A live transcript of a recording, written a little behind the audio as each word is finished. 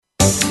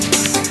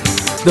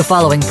The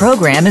following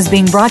program is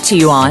being brought to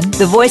you on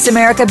the Voice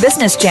America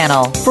Business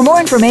Channel. For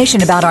more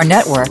information about our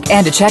network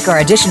and to check our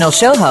additional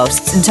show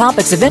hosts and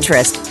topics of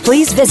interest,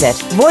 please visit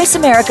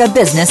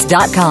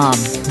voiceamericabusiness.com.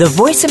 The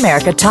Voice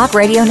America Talk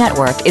Radio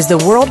Network is the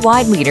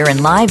worldwide leader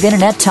in live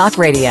Internet talk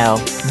radio.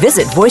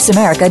 Visit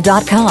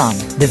voiceamerica.com.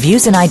 The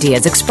views and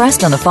ideas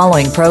expressed on the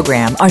following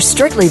program are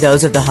strictly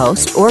those of the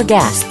host or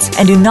guests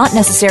and do not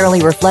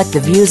necessarily reflect the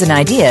views and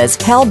ideas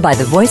held by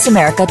the Voice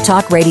America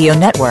Talk Radio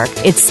Network,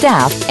 its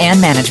staff, and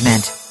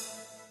management.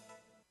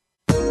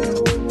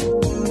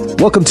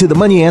 Welcome to the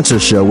Money Answer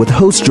Show with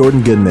host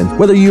Jordan Goodman.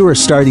 Whether you are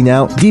starting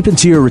out, deep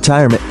into your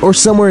retirement, or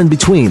somewhere in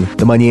between,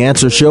 the Money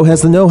Answer Show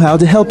has the know-how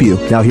to help you.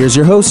 Now here's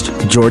your host,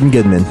 Jordan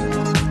Goodman.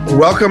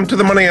 Welcome to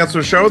the Money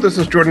Answer Show. This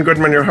is Jordan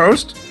Goodman, your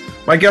host.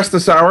 My guest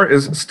this hour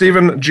is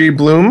Stephen G.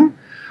 Blum.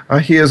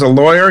 He is a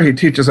lawyer. He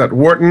teaches at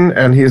Wharton,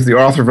 and he is the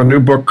author of a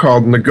new book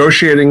called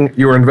Negotiating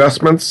Your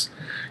Investments.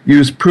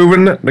 Use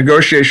proven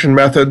negotiation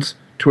methods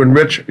to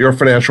enrich your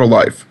financial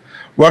life.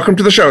 Welcome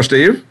to the show,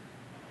 Steve.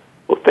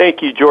 Well,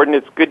 thank you, Jordan.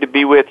 It's good to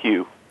be with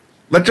you.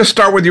 Let's just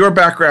start with your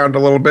background a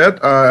little bit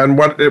and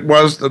what it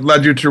was that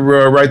led you to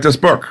write this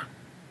book.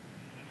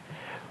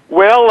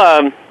 Well,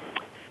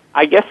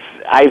 I guess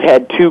I've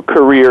had two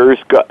careers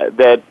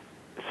that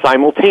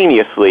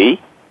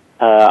simultaneously.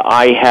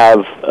 I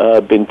have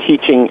been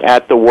teaching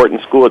at the Wharton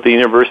School at the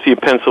University of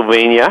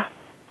Pennsylvania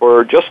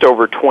for just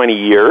over 20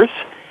 years.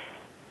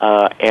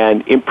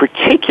 And in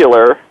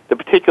particular, the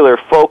particular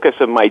focus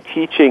of my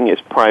teaching is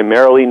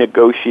primarily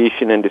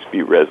negotiation and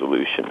dispute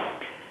resolution.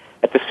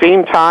 At the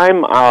same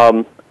time,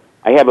 I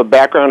have a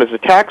background as a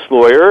tax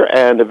lawyer,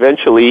 and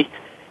eventually,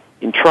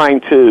 in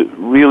trying to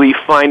really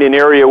find an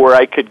area where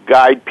I could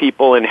guide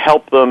people and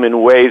help them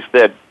in ways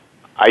that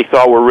I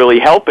thought were really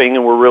helping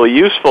and were really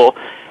useful,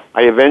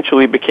 I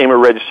eventually became a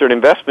registered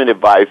investment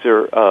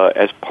advisor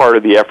as part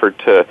of the effort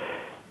to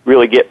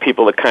really get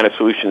people the kind of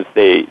solutions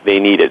they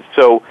needed.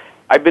 So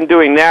I've been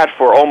doing that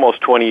for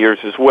almost 20 years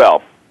as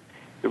well.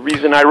 The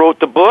reason I wrote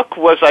the book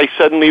was I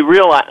suddenly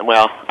realized,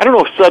 well, I don't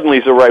know if suddenly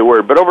is the right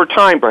word, but over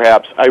time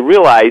perhaps, I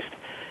realized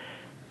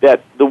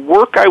that the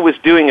work I was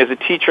doing as a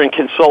teacher and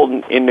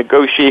consultant in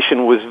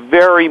negotiation was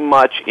very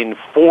much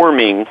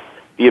informing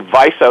the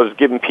advice I was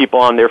giving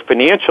people on their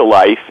financial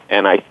life,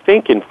 and I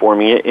think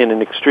informing it in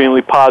an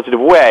extremely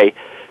positive way.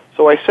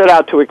 So I set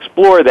out to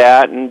explore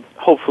that, and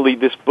hopefully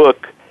this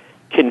book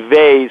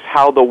conveys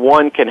how the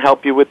one can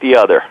help you with the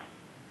other.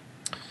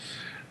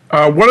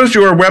 What is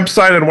your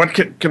website, and what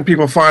can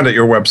people find at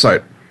your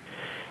website?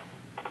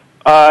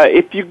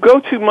 If you go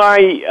to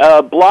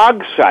my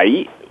blog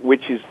site,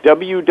 which is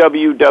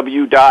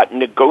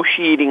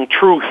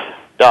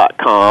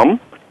www.negotiatingtruth.com,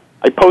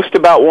 I post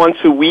about once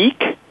a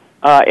week,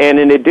 and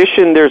in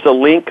addition, there's a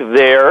link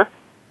there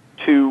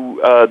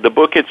to the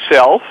book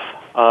itself.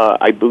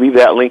 I believe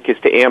that link is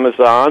to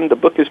Amazon. The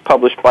book is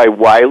published by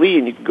Wiley,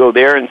 and you can go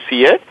there and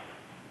see it.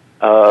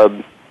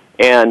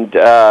 And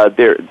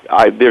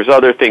there's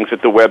other things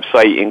at the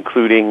website,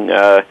 including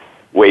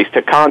ways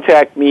to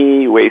contact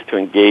me, ways to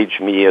engage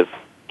me as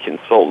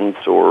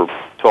consultants or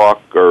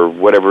talk or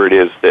whatever it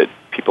is that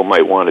people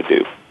might want to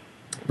do.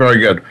 Very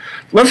good.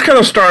 Let's kind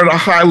of start at a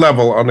high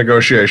level on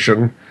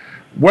negotiation.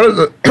 What is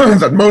it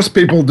that most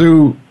people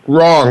do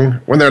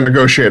wrong when they're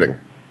negotiating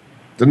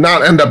to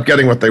not end up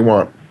getting what they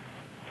want?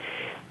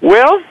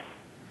 Well,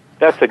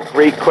 that's a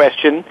great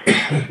question.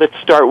 Let's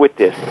start with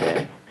this.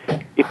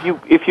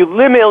 If you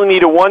limit me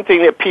to one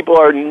thing that people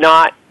are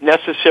not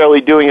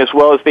necessarily doing as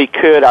well as they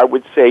could, I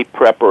would say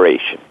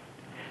preparation.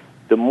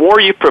 The more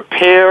you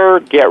prepare,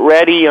 get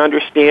ready,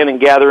 understand, and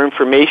gather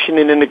information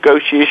in a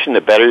negotiation,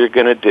 the better you're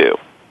going to do.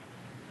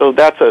 So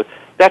that's a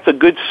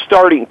good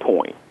starting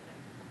point.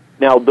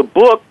 Now, the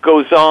book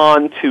goes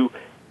on to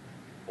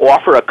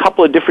offer a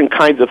couple of different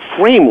kinds of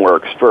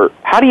frameworks for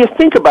how do you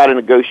think about a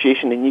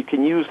negotiation, and you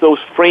can use those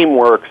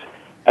frameworks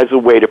as a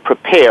way to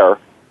prepare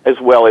as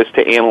well as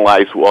to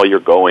analyze while you're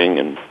going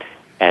and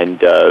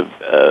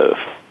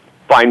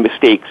find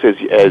mistakes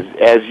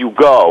as you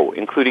go,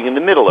 including in the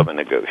middle of a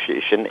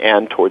negotiation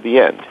and toward the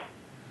end.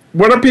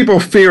 What do people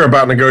fear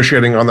about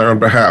negotiating on their own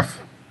behalf?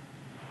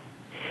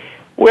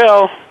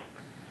 Well,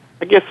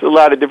 I guess a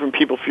lot of different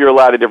people fear a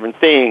lot of different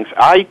things.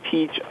 I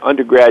teach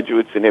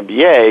undergraduates and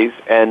MBAs,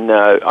 and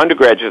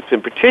undergraduates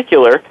in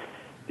particular,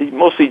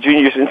 mostly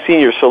juniors and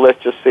seniors, so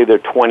let's just say they're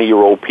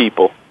 20-year-old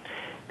people.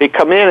 They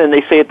come in and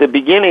they say at the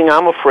beginning,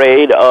 I'm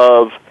afraid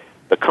of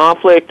the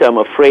conflict, I'm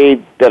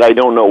afraid that I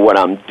don't know what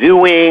I'm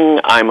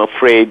doing, I'm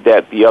afraid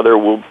that the other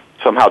will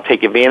somehow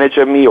take advantage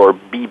of me or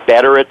be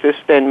better at this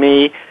than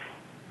me.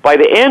 By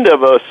the end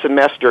of a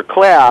semester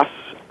class,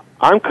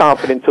 I'm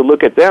confident to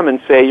look at them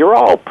and say, you're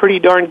all pretty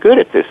darn good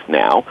at this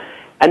now.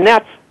 And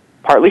that's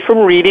partly from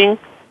reading,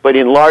 but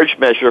in large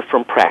measure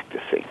from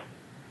practicing.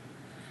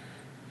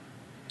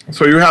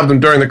 So you have them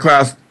during the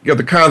class, get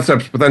the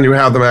concepts, but then you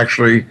have them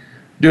actually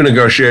do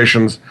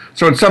negotiations.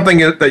 So it's something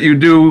that you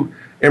do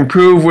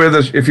improve with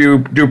if you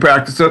do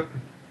practice it?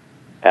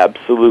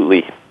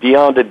 Absolutely.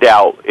 Beyond a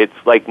doubt. It's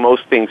like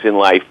most things in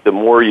life. The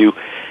more you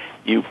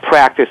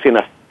practice in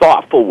a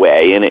thoughtful skillful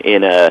way,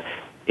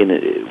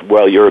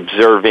 while you're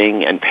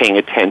observing and paying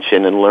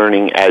attention and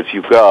learning as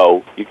you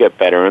go, you get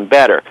better and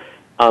better.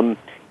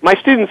 My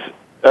students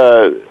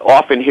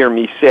often hear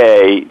me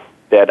say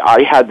that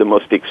I had the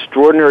most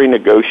extraordinary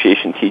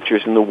negotiation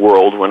teachers in the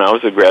world when I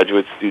was a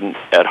graduate student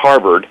at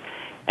Harvard,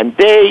 and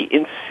they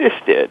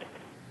insisted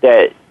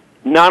that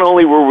not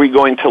only were we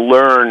going to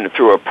learn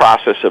through a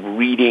process of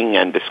reading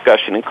and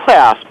discussion in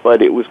class,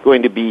 but it was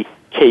going to be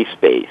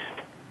case-based.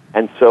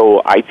 And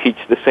so I teach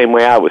the same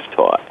way I was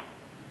taught.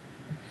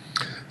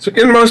 So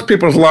in most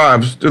people's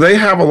lives, do they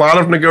have a lot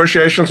of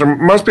negotiations? Or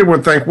most people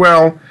would think,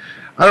 well,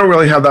 I don't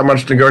really have that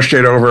much to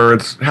negotiate over.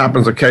 It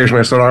happens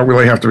occasionally, so I don't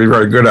really have to be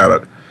very good at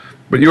it.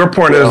 But your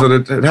point is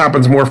that it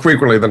happens more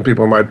frequently than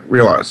people might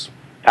realize.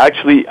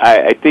 Actually,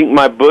 I think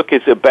my book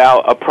is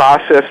about a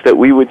process that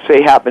we would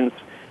say happens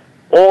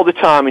all the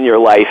time in your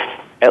life,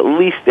 at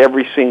least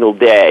every single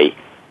day.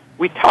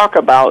 We talk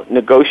about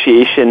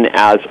negotiation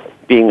as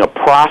being a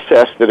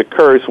process that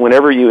occurs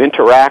whenever you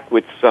interact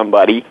with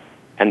somebody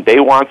and they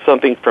want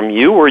something from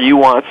you or you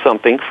want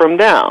something from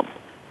them.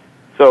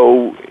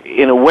 So,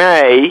 in a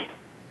way,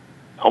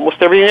 almost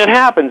everything that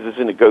happens is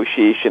a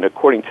negotiation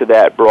according to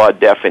that broad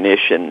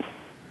definition.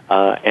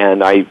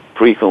 And I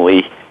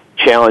frequently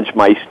challenge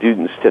my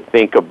students to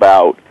think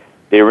about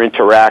their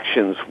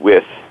interactions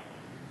with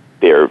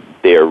their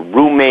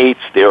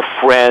roommates, their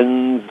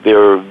friends,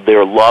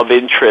 their love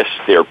interests,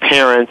 their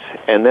parents,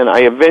 and then I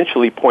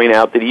eventually point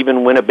out that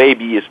even when a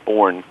baby is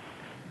born,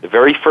 the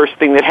very first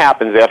thing that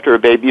happens after a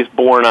baby is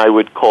born I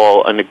would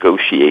call a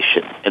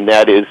negotiation, and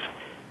that is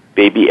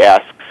baby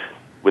asks,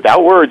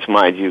 without words,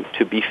 mind you,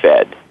 to be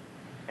fed,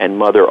 and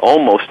mother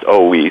almost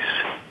always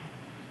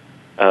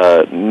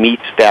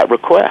meets that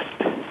request.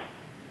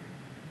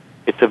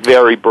 It's a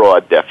very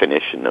broad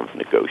definition of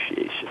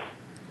negotiation.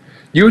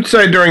 You would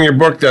say during your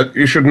book that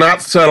you should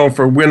not settle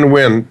for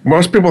win-win.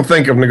 Most people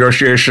think of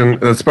negotiation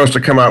that's supposed to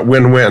come out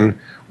win-win.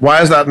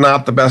 Why is that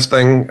not the best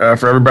thing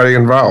for everybody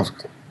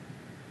involved?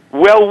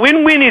 Well,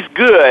 win-win is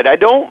good. I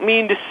don't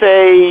mean to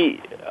say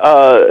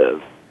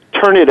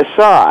turn it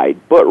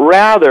aside, but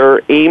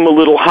rather aim a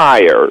little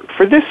higher.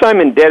 For this, I'm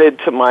indebted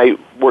to my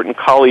Wharton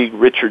colleague,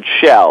 Richard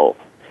Schell,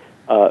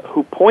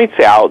 who points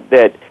out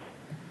that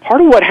part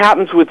of what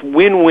happens with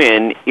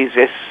win-win is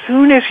as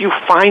soon as you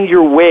find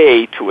your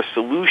way to a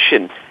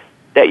solution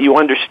that you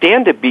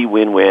understand to be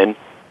win-win,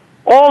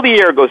 all the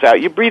air goes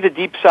out. You breathe a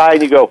deep sigh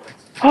and you go,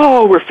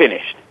 oh, we're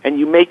finished. And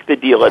you make the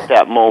deal at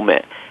that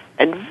moment.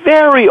 And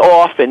very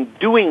often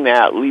doing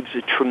that leaves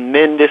a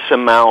tremendous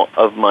amount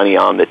of money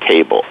on the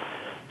table.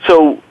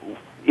 So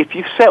if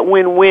you set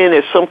win-win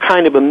as some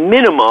kind of a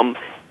minimum,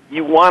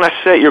 you want to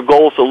set your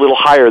goals a little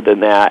higher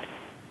than that.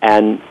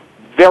 And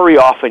very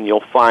often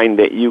you'll find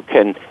that you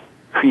can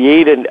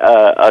create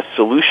a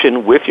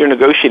solution with your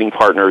negotiating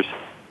partners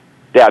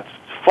that's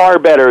far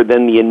better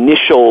than the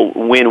initial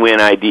win-win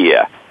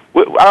idea.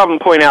 I often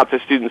point out to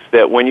students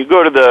that when you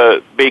go to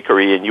the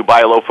bakery and you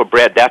buy a loaf of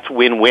bread, that's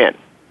win-win.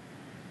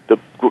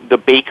 The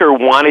baker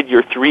wanted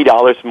your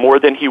 $3 more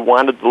than he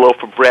wanted the loaf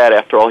of bread.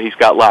 After all, he's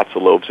got lots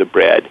of loaves of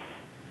bread.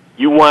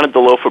 You wanted the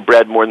loaf of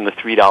bread more than the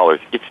 $3.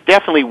 It's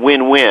definitely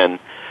win-win,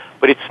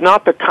 but it's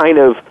not the kind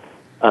of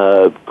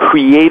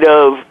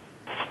creative,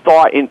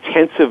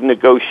 thought-intensive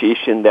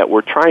negotiation that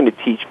we're trying to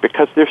teach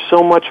because there's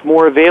so much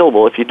more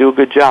available if you do a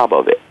good job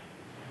of it.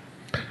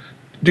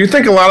 Do you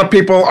think a lot of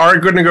people are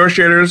good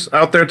negotiators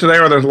out there today,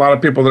 or there's a lot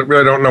of people that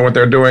really don't know what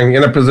they're doing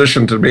in a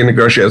position to be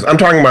negotiators? I'm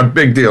talking about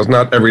big deals,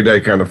 not everyday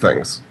kind of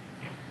things.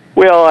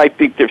 Well, I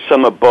think there's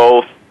some of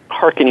both.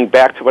 Harkening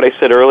back to what I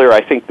said earlier,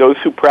 I think those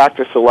who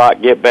practice a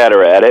lot get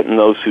better at it, and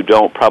those who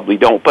don't probably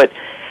don't. But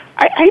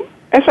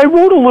as I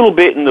wrote a little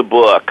bit in the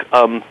book,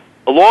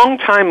 a long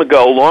time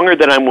ago, longer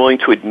than I'm willing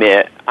to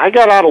admit, I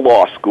got out of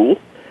law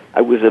school. I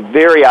was a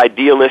very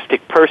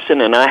idealistic person,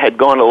 and I had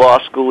gone to law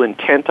school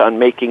intent on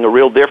making a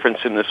real difference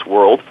in this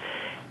world.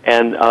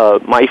 And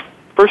my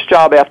first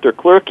job after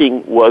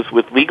clerking was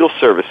with legal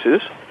services.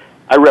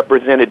 I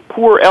represented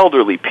poor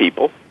elderly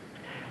people.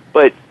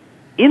 But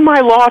in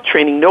my law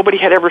training, nobody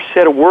had ever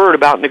said a word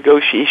about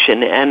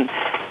negotiation, and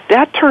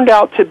that turned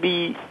out to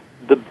be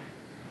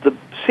the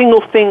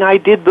single thing I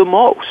did the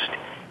most.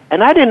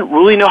 And I didn't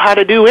really know how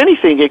to do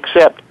anything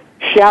except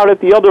shout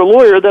at the other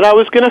lawyer that I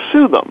was going to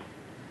sue them.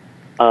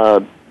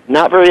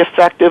 Not very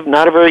effective,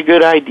 not a very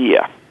good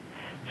idea.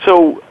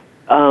 So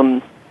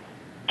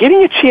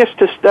getting a chance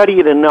to study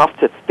it enough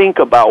to think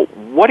about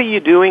what are you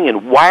doing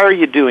and why are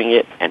you doing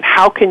it and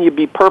how can you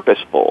be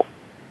purposeful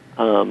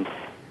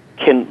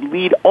can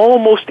lead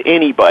almost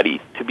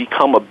anybody to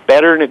become a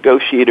better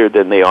negotiator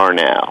than they are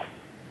now.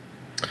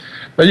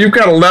 Now, you've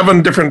got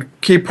 11 different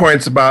key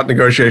points about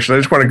negotiation. I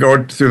just want to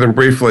go through them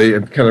briefly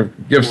and kind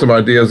of give some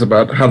ideas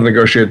about how to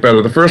negotiate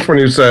better. The first one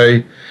you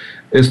say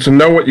is to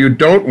know what you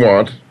don't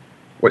want,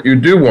 what you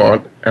do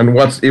want, and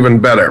what's even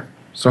better.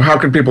 So how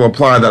can people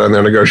apply that in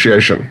their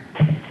negotiation?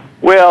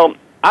 Well,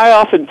 I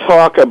often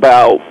talk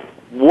about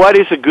what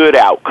is a good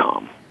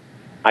outcome.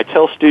 I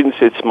tell students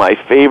it's my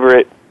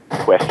favorite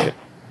question.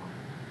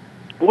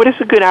 what is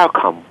a good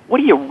outcome? What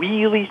are you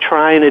really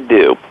trying to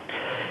do?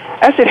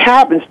 As it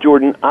happens,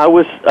 Jordan, I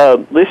was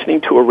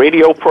listening to a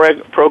radio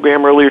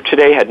program earlier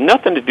today. Had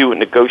nothing to do with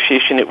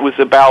negotiation. It was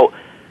about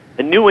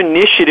a new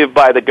initiative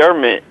by the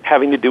government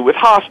having to do with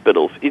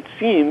hospitals. It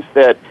seems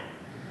that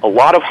a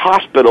lot of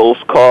hospitals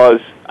cause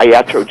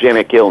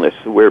iatrogenic illness,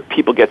 where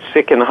people get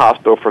sick in the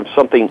hospital from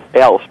something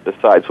else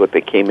besides what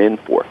they came in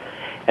for.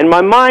 And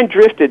my mind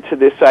drifted to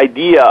this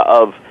idea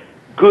of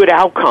good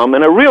outcome,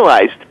 and I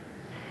realized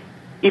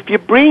if you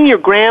bring your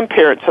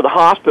grandparent to the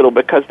hospital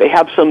because they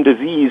have some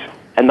disease,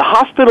 and the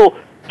hospital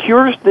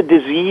cures the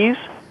disease,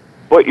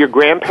 but your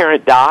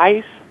grandparent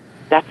dies,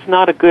 that's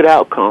not a good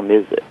outcome,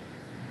 is it?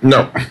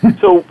 No.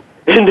 So,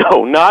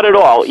 no, not at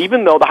all,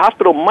 even though the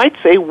hospital might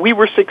say we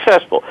were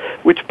successful,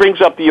 which brings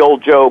up the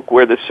old joke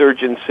where the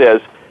surgeon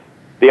says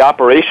the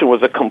operation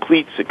was a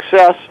complete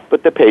success,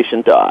 but the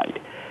patient died.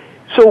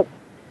 So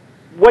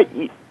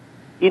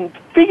in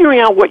figuring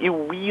out what you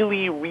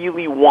really,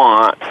 really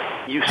want,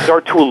 you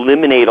start to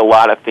eliminate a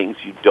lot of things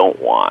you don't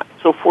want.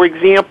 So, for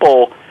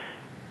example,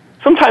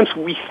 sometimes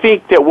we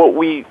think that what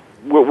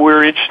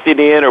we're interested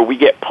in, or we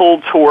get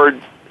pulled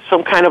toward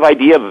some kind of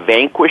idea of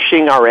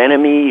vanquishing our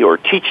enemy or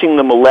teaching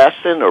them a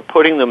lesson or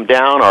putting them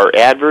down, our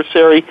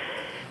adversary.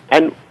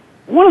 And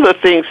one of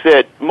the things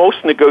that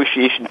most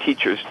negotiation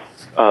teachers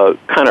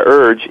kind of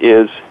urge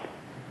is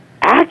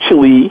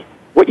actually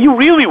what you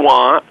really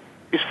want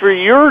is for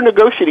your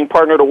negotiating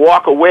partner to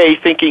walk away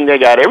thinking they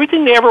got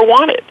everything they ever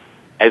wanted,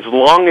 as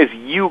long as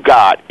you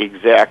got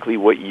exactly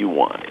what you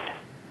wanted.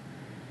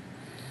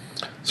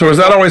 So is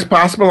that always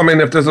possible? I mean,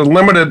 if there's a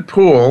limited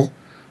pool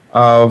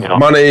of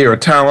money or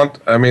talent,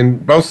 I mean,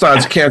 both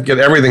sides can't get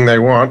everything they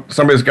want.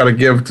 Somebody's got to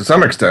give to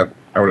some extent,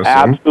 I would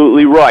assume.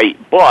 Absolutely right.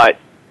 But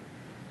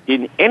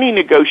in any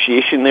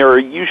negotiation, there are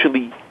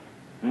usually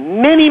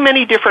many,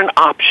 many different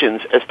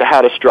options as to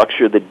how to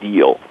structure the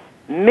deal.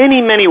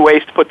 Many, many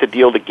ways to put the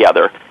deal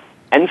together.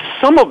 And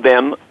some of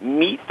them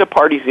meet the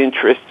parties'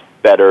 interests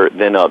better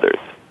than others.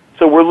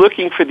 So we're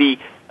looking for the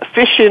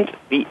efficient,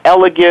 the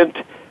elegant,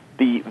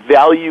 the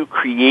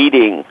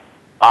value-creating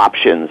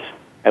options,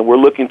 and we're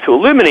looking to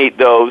eliminate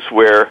those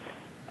where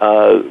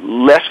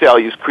less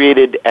value is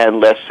created and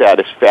less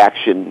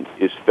satisfaction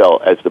is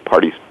felt as the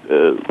parties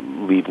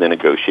leave the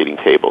negotiating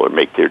table or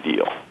make their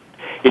deal.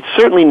 It's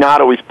certainly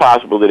not always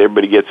possible that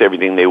everybody gets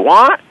everything they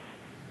want,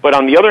 but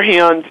on the other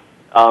hand,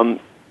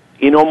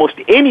 in almost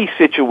any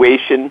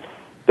situation,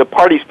 the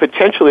parties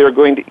potentially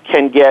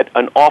can get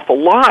an awful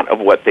lot of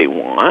what they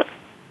want,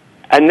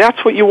 and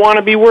that's what you want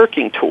to be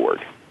working toward.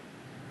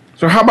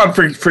 So how about,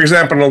 for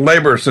example, in a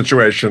labor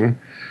situation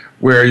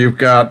where you've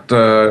got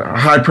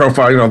high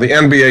profile, the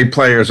NBA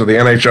players or the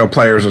NHL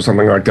players or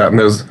something like that, and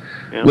there's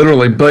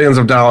literally billions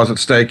of dollars at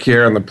stake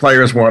here, and the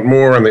players want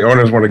more, and the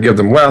owners want to give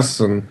them less,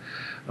 and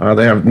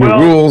they have new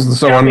rules and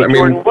so on.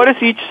 Jordan, what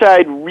does each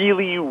side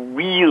really,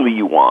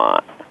 really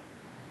want?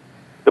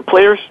 The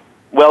players,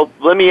 well,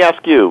 let me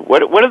ask you, what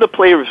do the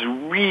players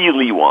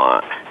really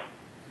want?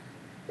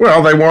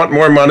 Well, they want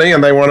more money,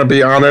 and they want to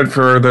be honored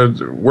for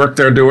the work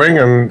they're doing,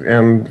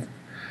 and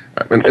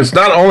I mean, it's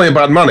not only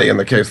about money in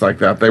the case like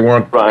that. They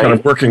want kind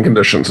of working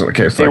conditions in a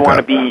case like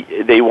that.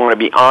 They want to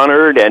be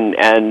honored and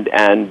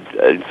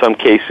in some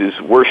cases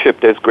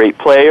worshipped as great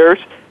players.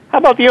 How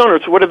about the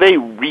owners? What do they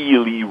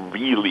really,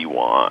 really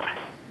want?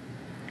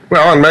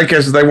 Well, in many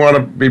cases, they want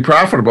to be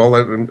profitable.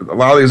 A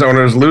lot of these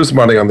owners lose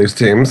money on these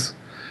teams.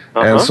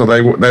 And so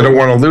they don't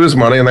want to lose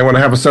money, and they want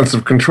to have a sense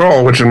of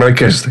control, which in many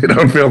cases they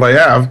don't feel they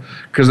have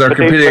because they're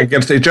competing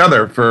against each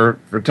other for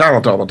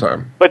talent all the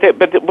time. But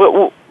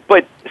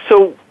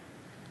so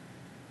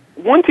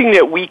one thing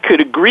that we could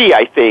agree,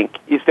 I think,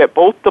 is that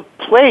both the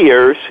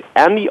players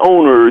and the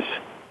owners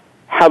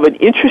have an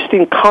interest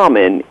in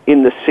common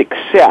in the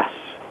success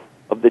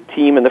of the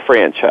team and the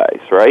franchise,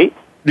 right?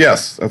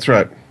 Yes, that's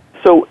right.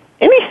 So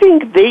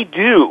anything they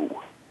do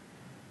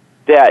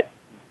that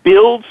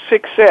builds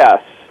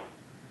success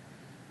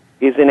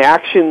is an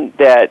action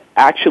that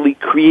actually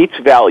creates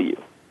value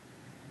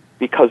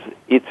because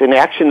it's an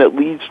action that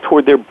leads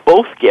toward they're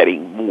both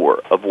getting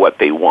more of what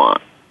they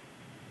want.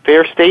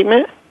 Fair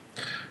statement?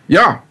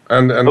 Yeah,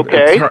 and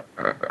okay. It's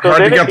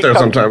hard to get there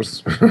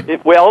sometimes.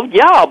 Well,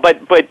 yeah,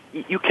 but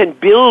you can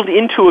build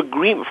into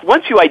agreement.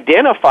 Once you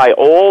identify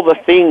all the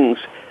things,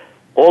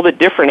 all the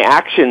different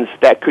actions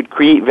that could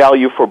create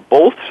value for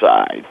both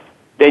sides,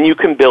 then you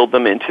can build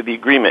them into the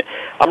agreement.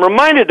 I'm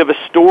reminded of a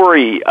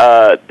story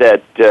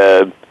that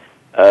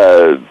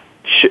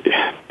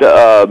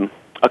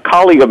a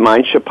colleague of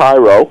mine,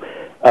 Shapiro,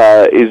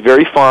 is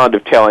very fond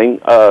of telling.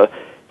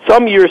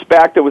 Some years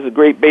back, there was a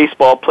great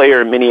baseball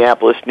player in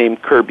Minneapolis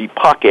named Kirby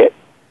Puckett,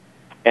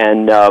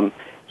 and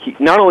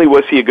not only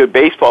was he a good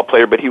baseball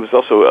player, but he was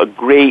also a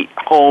great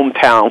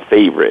hometown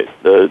favorite.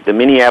 The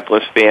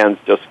Minneapolis fans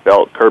just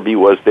felt Kirby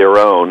was their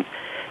own,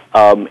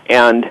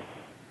 and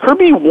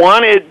Kirby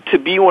wanted to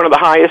be one of the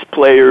highest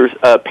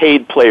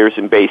paid players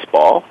in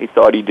baseball. He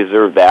thought he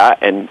deserved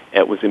that, and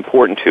it was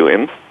important to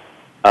him.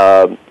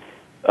 But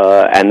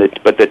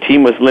the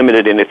team was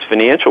limited in its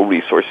financial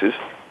resources.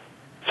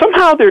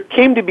 somehow there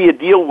came to be a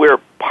deal where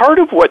part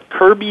of what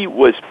Kirby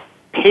was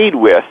paid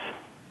with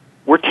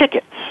were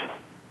tickets.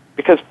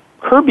 Because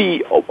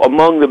Kirby,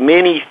 among the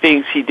many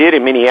things he did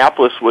in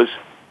Minneapolis, was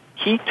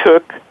he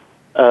took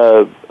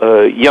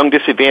young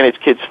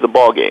disadvantaged kids to the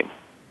ball game.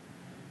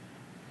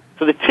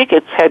 So the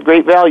tickets had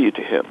great value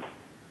to him.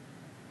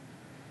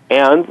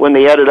 And when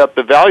they added up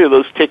the value of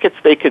those tickets,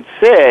 they could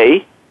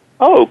say,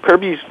 oh,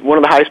 Kirby's one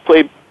of the highest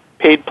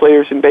paid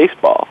players in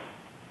baseball.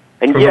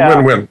 And it was a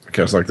win-win, I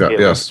guess, like that,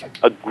 yes.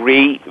 A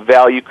great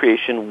value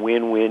creation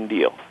win-win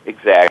deal,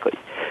 exactly.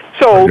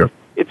 So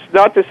it's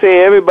not to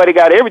say everybody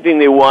got everything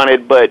they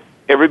wanted, but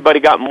everybody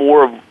got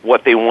more of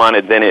what they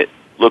wanted than it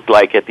looked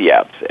like at the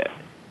outset.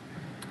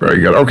 Very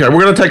good. Okay,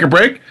 we're going to take a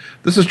break.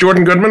 This is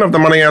Jordan Goodman of the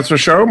Money Answer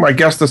Show. My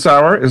guest this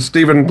hour is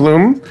Stephen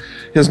Blum.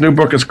 His new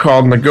book is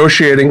called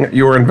Negotiating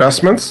Your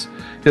Investments.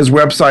 His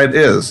website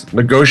is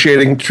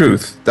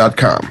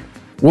negotiatingtruth.com.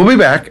 We'll be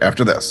back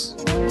after this.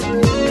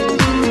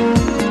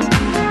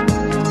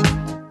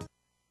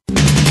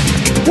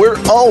 We're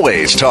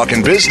always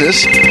talking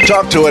business.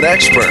 Talk to an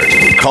expert.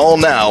 Call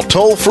now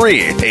toll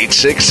free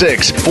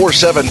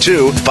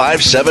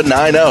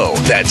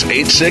 866-472-5790. That's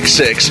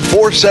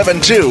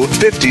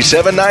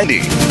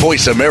 866-472-5790.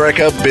 Voice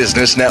America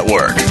Business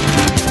Network.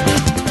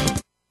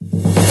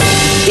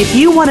 If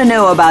you want to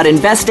know about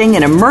investing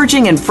in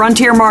emerging and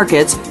frontier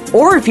markets,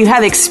 or if you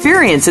have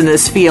experience in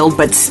this field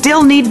but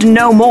still need to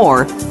know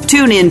more,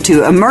 tune in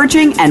to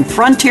Emerging and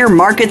Frontier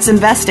Markets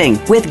Investing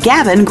with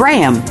Gavin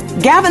Graham.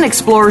 Gavin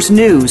explores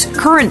news,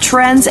 current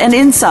trends, and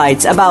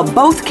insights about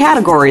both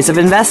categories of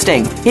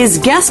investing. His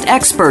guest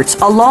experts,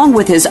 along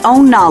with his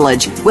own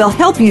knowledge, will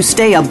help you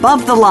stay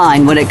above the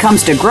line when it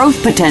comes to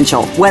growth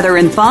potential, whether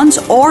in funds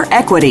or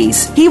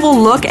equities. He will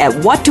look at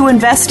what to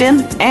invest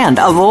in and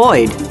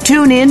avoid.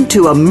 Tune in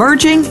to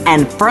Emerging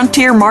and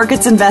Frontier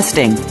Markets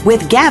Investing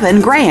with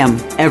Gavin Graham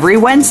every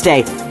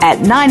Wednesday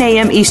at 9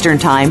 a.m. Eastern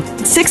Time,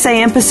 6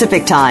 a.m.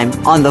 Pacific Time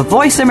on the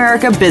Voice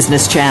America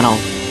Business Channel.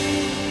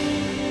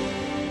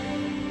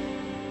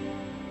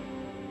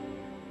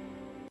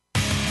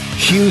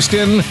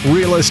 Houston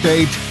Real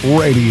Estate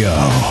Radio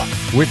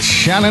with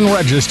Shannon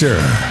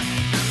Register.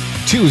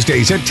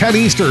 Tuesdays at 10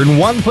 Eastern,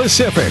 1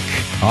 Pacific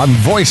on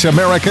Voice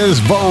America's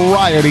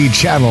Variety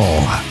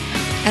Channel.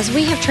 As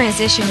we have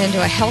transitioned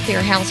into a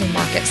healthier housing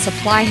market,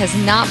 supply has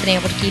not been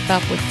able to keep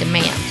up with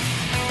demand.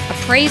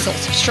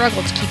 Appraisals have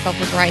struggled to keep up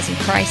with rising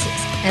prices,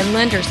 and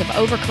lenders have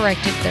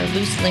overcorrected their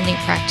loose lending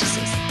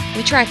practices.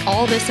 We track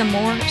all this and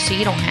more so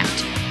you don't have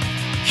to.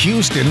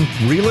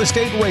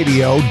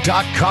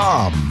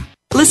 HoustonRealEstateRadio.com.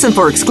 Listen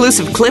for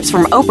exclusive clips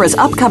from Oprah's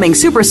upcoming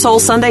Super Soul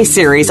Sunday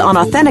series on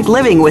Authentic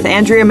Living with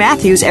Andrea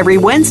Matthews every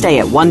Wednesday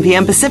at 1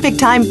 p.m. Pacific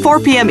Time,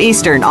 4 p.m.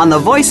 Eastern on the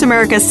Voice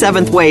America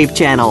 7th Wave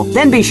channel.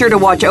 Then be sure to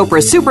watch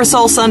Oprah's Super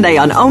Soul Sunday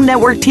on OWN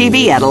Network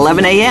TV at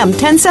 11 a.m.,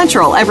 10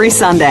 Central every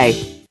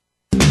Sunday.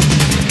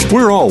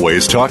 We're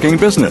always talking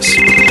business.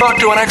 Talk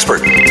to an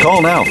expert.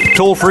 Call now,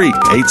 toll free,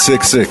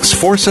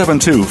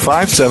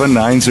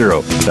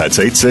 866-472-5790. That's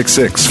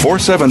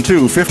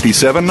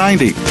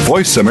 866-472-5790.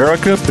 Voice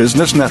America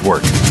Business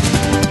Network.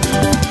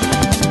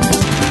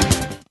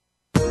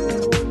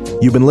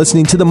 You've been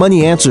listening to the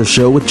Money Answer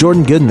Show with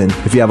Jordan Goodman.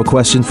 If you have a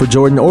question for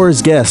Jordan or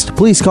his guest,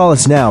 please call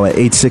us now at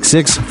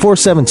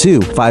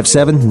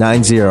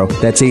 866-472-5790.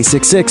 That's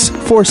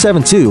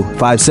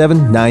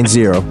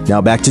 866-472-5790.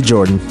 Now back to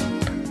Jordan.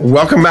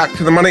 Welcome back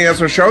to the Money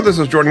Answer Show. This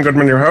is Jordan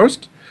Goodman, your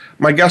host.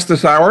 My guest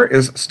this hour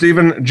is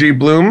Stephen G.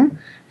 Blum.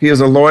 He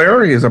is a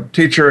lawyer. He is a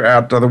teacher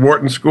at the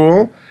Wharton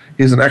School.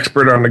 He's an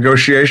expert on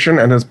negotiation,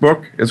 and his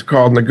book is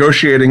called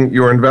Negotiating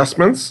Your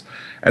Investments,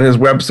 and his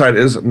website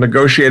is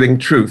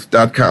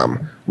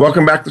negotiatingtruth.com.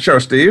 Welcome back to the show,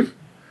 Steve.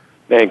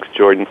 Thanks,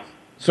 Jordan.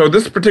 So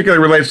this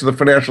particularly relates to the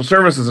financial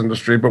services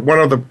industry, but one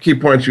of the key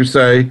points you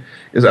say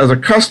is as a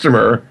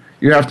customer,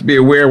 you have to be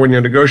aware when you're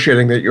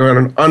negotiating that you're on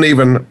an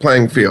uneven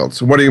playing field.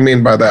 So what do you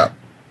mean by that?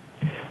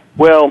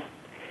 Well,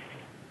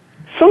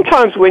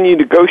 sometimes when you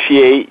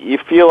negotiate, you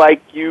feel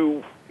like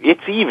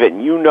it's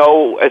even. You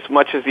know as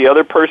much as the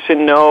other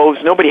person knows.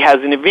 Nobody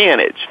has an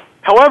advantage.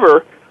 However,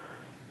 it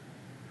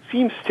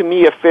seems to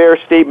me a fair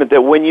statement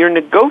that when you're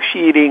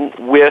negotiating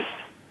with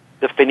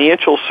the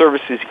financial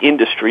services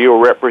industry or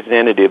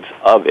representatives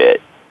of it,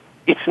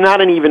 it's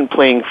not an even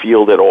playing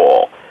field at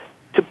all.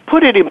 To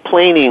put it in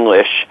plain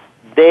English,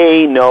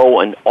 they know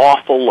an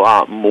awful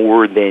lot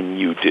more than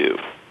you do.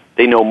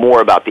 They know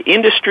more about the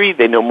industry,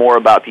 they know more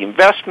about the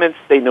investments,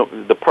 they know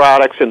the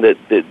products and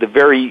the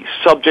very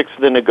subjects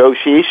of the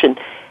negotiation.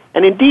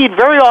 And indeed,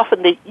 very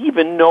often they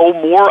even know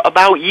more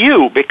about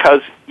you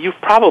because you've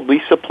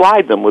probably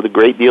supplied them with a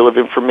great deal of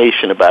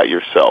information about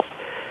yourself.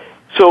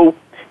 So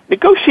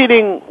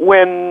negotiating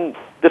when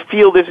the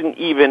field isn't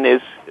even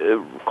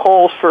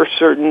calls for a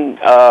certain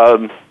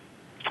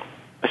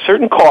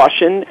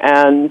caution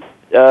and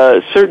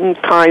certain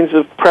kinds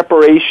of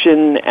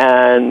preparation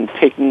and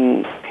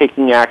taking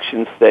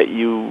actions that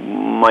you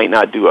might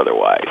not do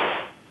otherwise.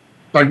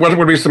 Like what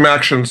would be some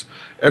actions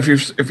if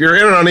you're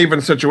in an uneven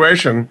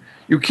situation?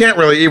 You can't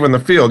really even the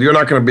field. You're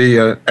not going to be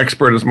an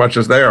expert as much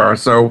as they are.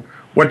 So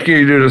what can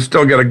you do to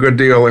still get a good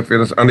deal if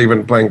it's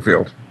uneven playing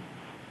field?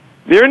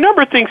 There are a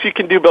number of things you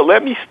can do, but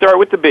let me start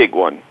with the big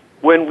one.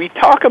 When we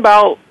talk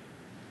about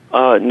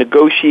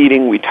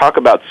negotiating, we talk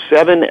about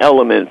 7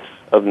 elements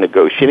of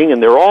negotiating,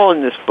 and they're all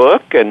in this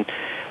book.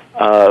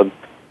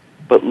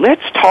 But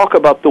let's talk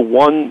about the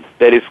one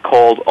that is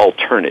called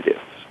alternatives.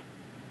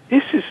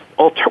 This is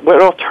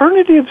what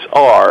alternatives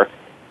are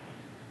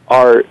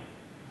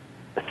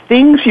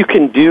things you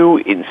can do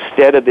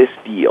instead of this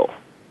deal.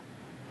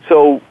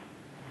 So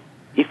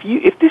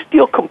if this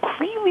deal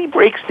completely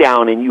breaks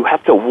down and you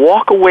have to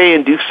walk away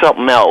and do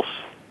something else,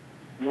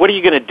 what are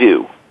you going to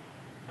do?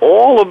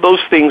 All of those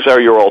things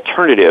are your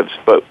alternatives,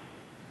 but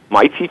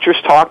my teachers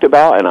talked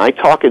about, and I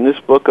talk in this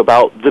book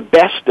about the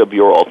best of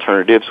your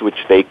alternatives, which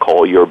they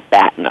call your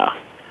BATNA.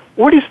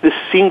 What is the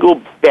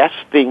single best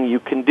thing you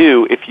can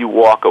do if you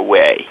walk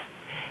away?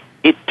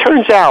 It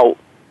turns out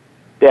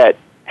that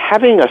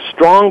having a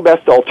strong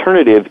best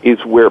alternative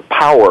is where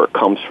power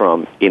comes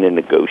from in a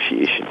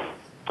negotiation.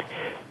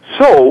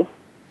 So,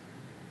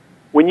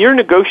 when you're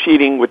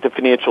negotiating with the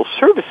financial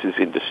services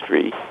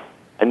industry,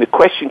 and the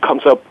question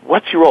comes up,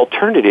 what's your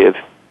alternative?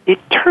 It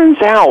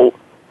turns out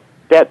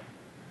that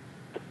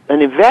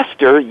an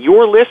investor,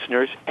 your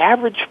listeners,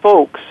 average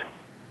folks,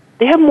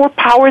 they have more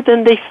power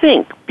than they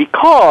think,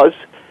 because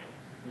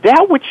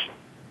that which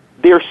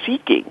they're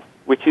seeking,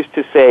 which is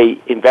to say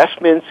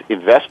investments,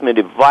 investment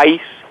advice,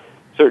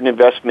 certain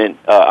investment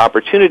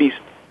opportunities,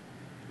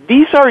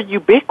 these are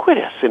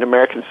ubiquitous in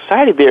American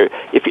society.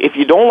 If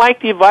you don't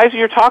like the advisor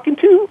you're talking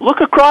to,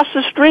 look across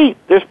the street.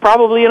 There's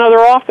probably another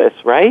office,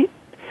 right?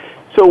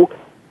 So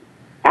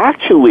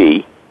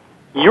actually,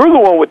 you're the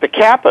one with the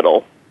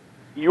capital.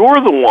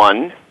 You're the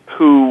one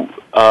who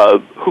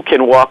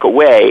can walk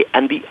away,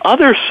 and the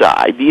other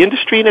side, the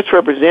industry and its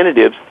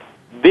representatives,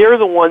 they're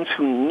the ones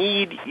who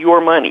need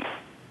your money.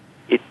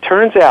 It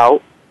turns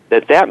out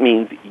that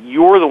means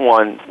you're the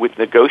one with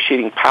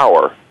negotiating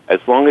power as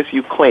long as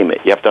you claim it.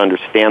 You have to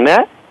understand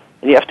that,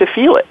 and you have to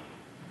feel it.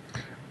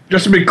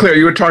 Just to be clear,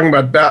 you were talking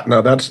about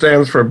BATNA. That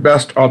stands for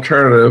Best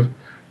Alternative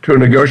to a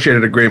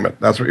Negotiated Agreement.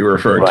 That's what you were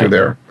referring to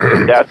there.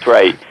 That's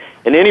right.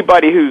 And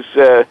anybody who's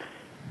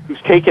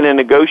taken a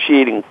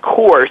negotiating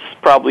course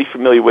probably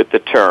familiar with the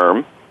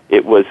term.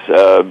 It was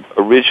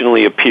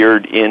originally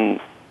appeared in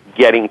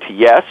Getting to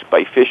Yes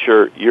by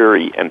Fisher,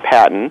 Urey, and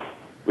Patton,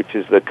 which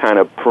is the kind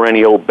of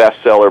perennial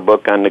bestseller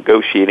book on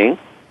negotiating.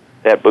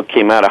 That book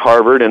came out of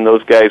Harvard, and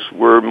those guys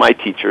were my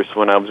teachers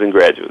when I was in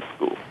graduate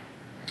school.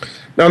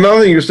 Now,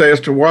 another thing you say is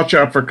to watch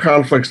out for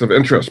conflicts of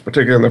interest,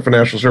 particularly in the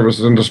financial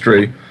services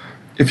industry.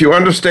 If you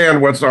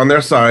understand what's on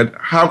their side,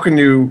 how can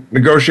you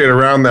negotiate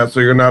around that so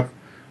you're not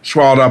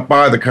swallowed up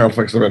by the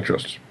conflicts of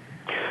interest?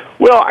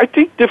 Well, I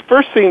think the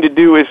first thing to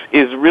do is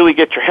really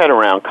get your head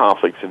around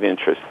conflicts of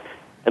interest.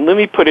 And let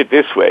me put it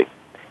this way.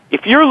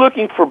 If you're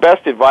looking for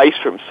best advice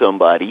from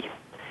somebody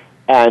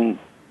and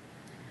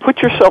put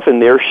yourself in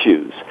their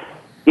shoes,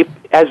 if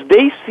as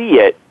they see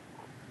it,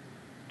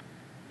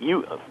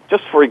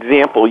 just for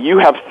example, you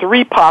have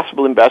 3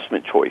 possible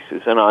investment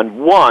choices, and on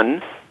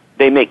one,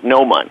 they make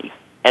no money.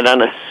 And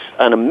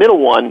on a middle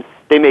one,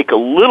 they make a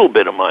little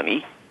bit of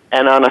money.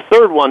 And on a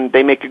third one,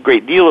 they make a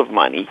great deal of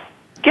money.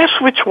 Guess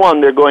which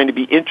one they're going to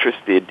be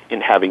interested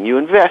in having you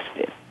invest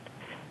in?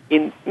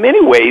 In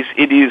many ways,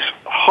 it is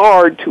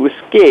hard to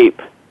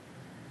escape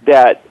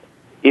that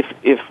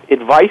if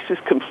advice is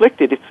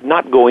conflicted, it's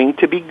not going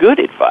to be good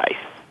advice.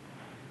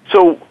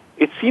 So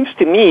it seems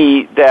to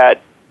me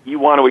that you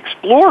want to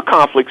explore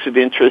conflicts of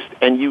interest,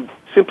 and you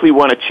simply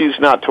want to choose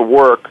not to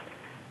work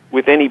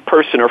with any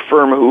person or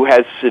firm who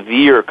has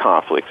severe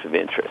conflicts of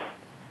interest.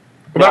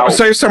 Well,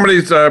 say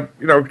somebody's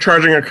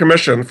charging a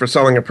commission for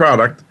selling a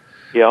product.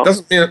 Yeah.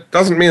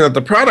 Doesn't mean that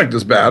the product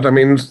is bad. I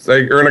mean,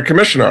 they earn a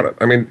commission on it.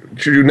 I mean,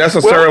 should you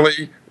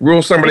necessarily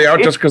rule somebody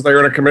out just because they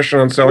earn a commission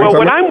on selling something?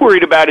 Well, what I'm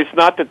worried about is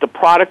not that the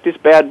product is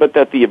bad, but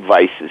that the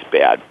advice is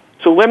bad.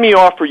 So let me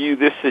offer you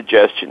this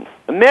suggestion.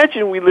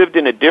 Imagine we lived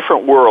in a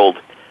different world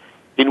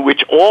in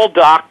which all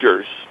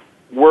doctors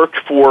worked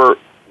for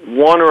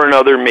one or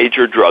another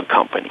major drug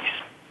companies.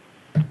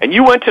 And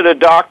you went to the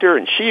doctor,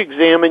 and she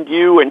examined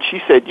you, and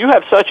she said, you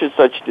have such and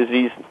such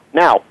disease.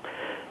 Now,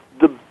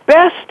 the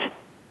best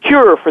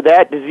cure for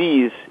that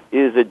disease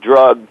is a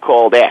drug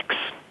called X.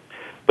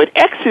 But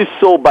X is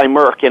sold by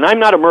Merck, and I'm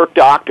not a Merck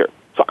doctor.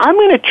 So I'm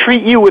going to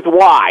treat you with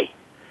Y.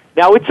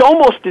 Now, it's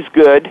almost as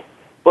good,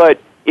 but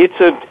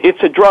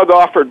it's a drug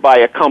offered by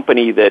a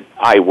company that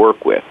I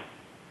work with.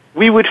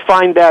 We would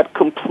find that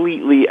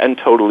completely and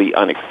totally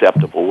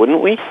unacceptable,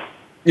 wouldn't we?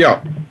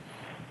 Yeah.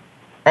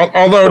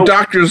 Although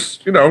doctors,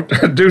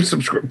 do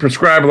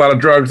prescribe a lot of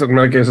drugs that in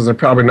many cases are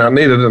probably not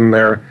needed, and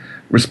they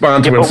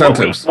respond to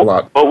incentives a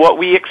lot. But what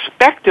we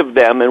expect of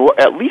them, and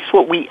at least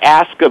what we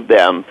ask of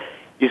them,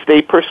 is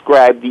they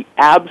prescribe the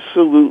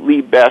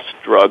absolutely best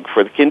drug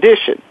for the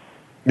condition.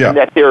 Yeah. And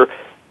that their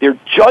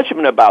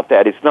judgment about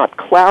that is not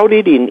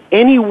clouded in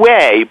any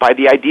way by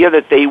the idea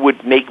that they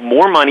would make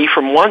more money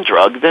from one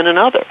drug than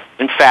another.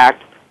 In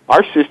fact,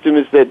 our system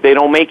is that they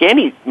don't make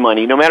any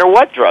money no matter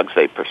what drugs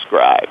they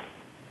prescribe.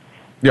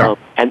 Yeah.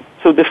 And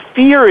so the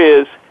fear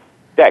is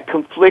that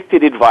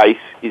conflicted advice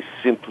is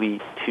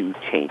simply too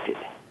tainted.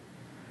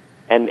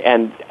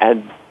 And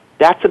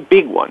that's a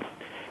big one.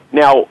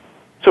 Now,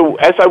 so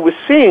as I was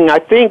saying, I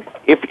think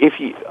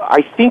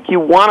if you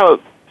want to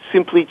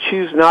simply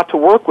choose not to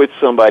work with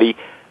somebody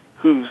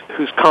whose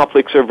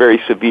conflicts are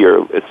very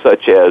severe,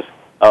 such as,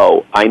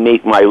 oh, I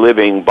make my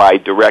living by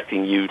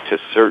directing you to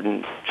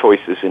certain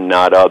choices and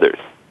not others.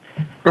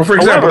 Well, for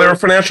example, there are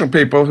financial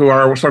people who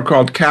are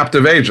so-called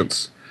captive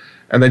agents,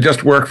 and they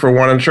just work for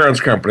one insurance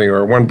company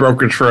or one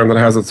brokerage firm that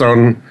has its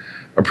own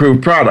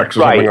approved products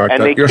or something like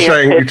that. You're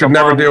saying you should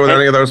never deal with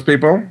any of those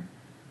people?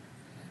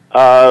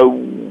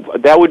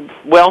 That would,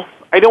 well,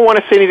 I don't want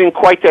to say anything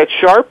quite that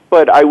sharp,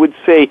 but I would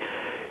say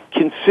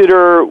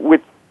consider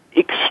with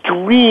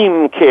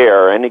extreme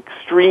care and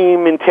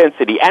extreme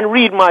intensity, and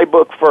read my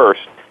book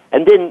first,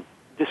 and then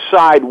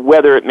decide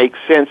whether it makes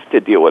sense to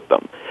deal with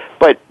them.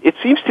 But it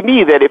seems to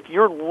me that if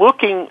you're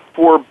looking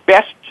for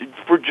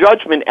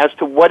judgment as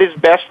to what is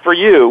best for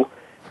you,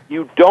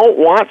 you don't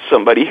want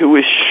somebody who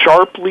is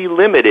sharply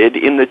limited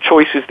in the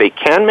choices they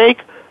can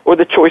make or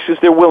the choices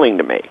they're willing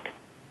to make.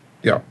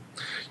 Yeah.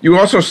 You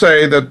also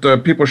say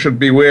that people should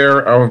beware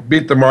of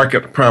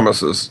beat-the-market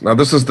promises. Now,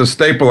 this is the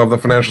staple of the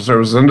financial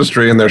services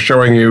industry, and they're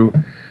showing you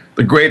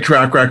the great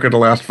track record the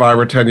last 5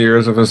 or 10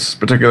 years of this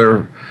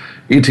particular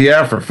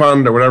ETF or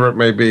fund or whatever it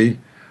may be.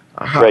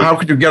 How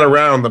could you get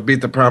around the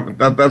beat-the-promise?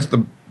 That's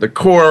the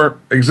core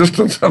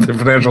existence of the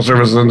financial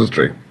services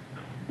industry.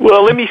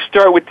 Well, let me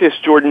start with this,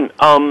 Jordan.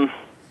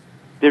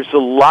 There's a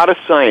lot of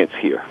science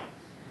here,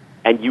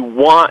 and you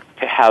want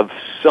to have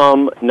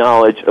some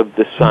knowledge of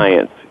the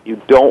science. You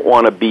don't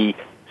want to be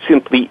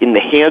simply in the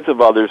hands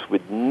of others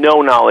with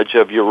no knowledge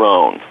of your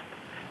own.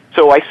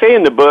 So I say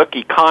in the book,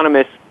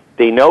 economists,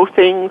 they know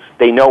things,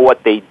 they know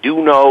what they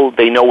do know,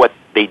 they know what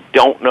they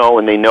don't know,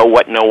 and they know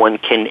what no one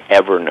can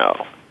ever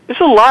know. There's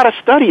a lot of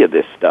study of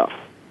this stuff.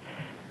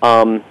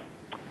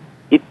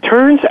 It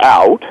turns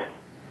out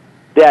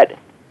that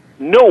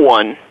no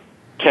one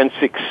can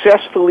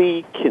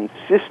successfully,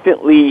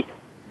 consistently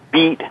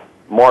beat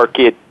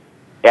market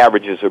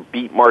averages or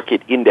beat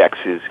market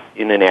indexes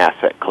in an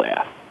asset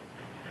class.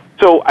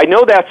 So I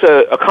know that's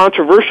a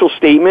controversial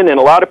statement, and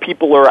a lot of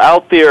people are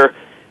out there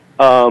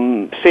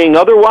saying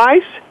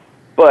otherwise,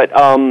 but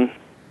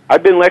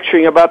I've been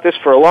lecturing about this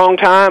for a long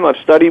time. I've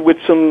studied with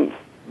some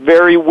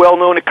very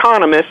well-known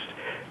economists,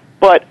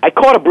 but I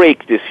caught a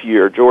break this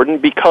year, Jordan,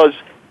 because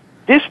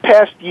this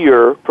past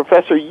year,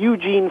 Professor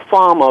Eugene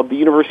Fama of the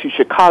University of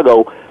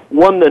Chicago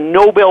won the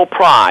Nobel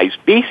Prize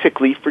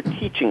basically for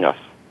teaching us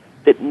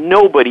that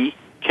nobody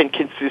can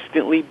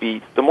consistently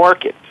beat the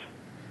markets.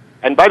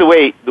 And by the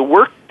way, the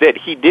work that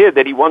he did,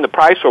 that he won the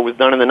prize for, was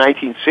done in the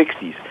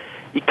 1960s.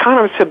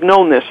 Economists have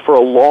known this for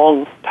a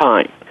long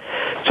time.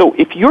 So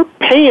if you're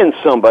paying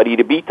somebody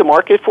to beat the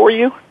market for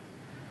you,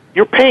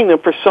 you're paying them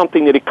for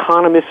something that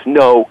economists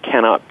know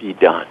cannot be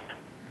done.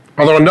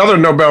 Although another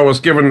Nobel was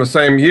given the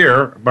same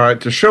year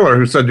to Schiller,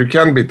 who said you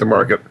can beat the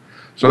market.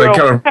 So they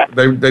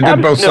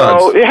did both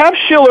sides. Have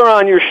Schiller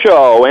on your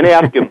show and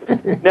ask him,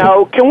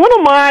 now, can one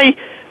of my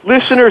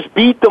listeners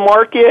beat the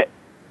market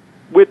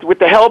with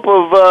the help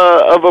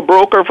of a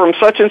broker from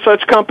such and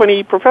such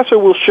company? Professor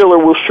Schiller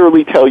will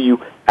surely tell you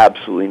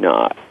absolutely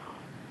not.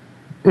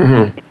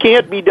 Mm-hmm. It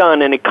can't be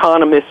done, and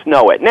economists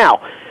know it.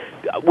 Now,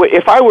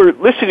 if I were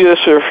listening to this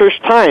for the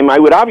first time, I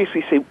would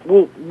obviously say,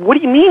 well, what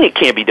do you mean it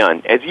can't be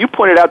done? As you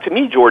pointed out to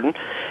me, Jordan,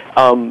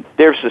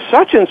 there's a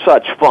such and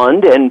such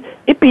fund, and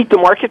it beat the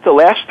market the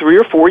last 3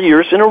 or 4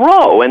 years in a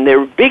row, and there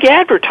are big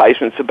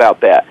advertisements about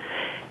that.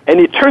 And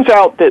it turns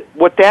out that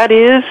what that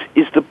is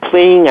the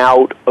playing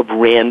out of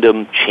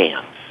random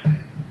chance.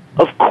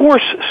 Of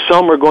course,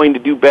 some are going to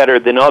do better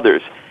than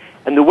others.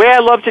 And the way I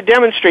love to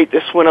demonstrate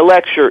this when I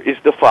lecture is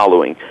the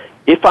following.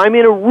 If I'm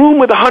in a room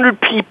with 100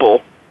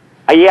 people,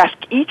 I ask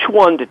each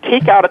one to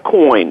take out a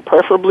coin,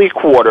 preferably a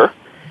quarter,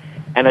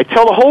 and I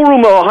tell the whole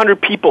room of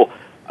 100 people,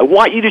 I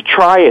want you to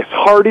try as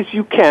hard as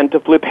you can to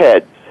flip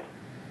heads.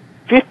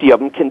 50 of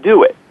them can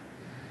do it.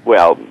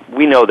 Well,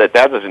 we know that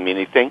doesn't mean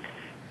anything.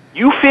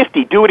 You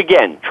 50, do it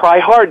again. Try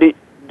hard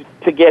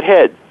to get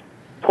heads.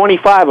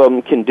 25 of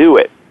them can do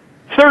it.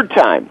 Third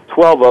time,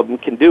 12 of them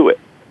can do it.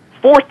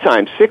 Fourth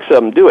time, 6 of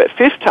them do it.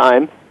 Fifth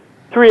time,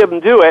 3 of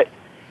them do it.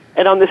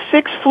 And on the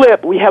 6th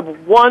flip, we have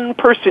one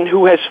person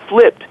who has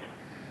flipped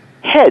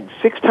heads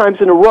 6 times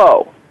in a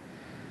row.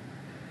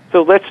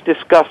 So let's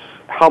discuss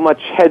how much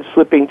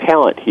head-flipping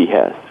talent he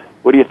has.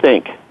 What do you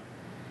think?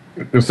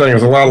 You're saying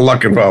there's a lot of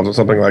luck involved or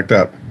something like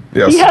that.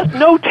 Yes. He has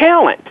no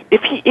talent.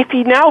 If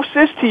he now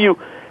says to you,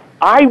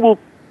 I will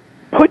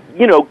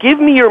give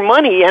me your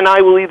money and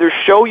I will either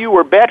show you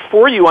or bet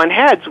for you on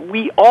heads,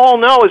 we all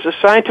know as a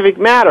scientific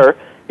matter,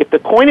 if the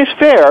coin is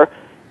fair,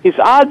 his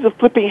odds of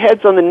flipping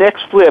heads on the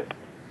next flip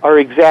are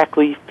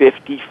exactly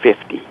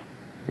 50-50.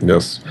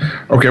 Yes.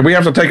 Okay, we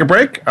have to take a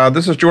break.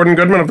 This is Jordan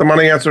Goodman of the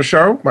Money Answer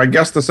Show. My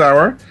guest this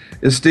hour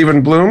is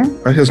Stephen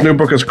Blum. His new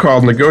book is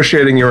called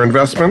Negotiating Your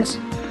Investments.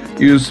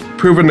 Use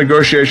proven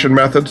negotiation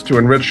methods to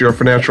enrich your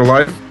financial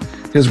life.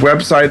 His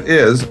website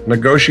is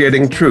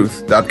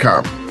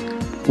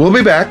negotiatingtruth.com. We'll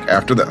be back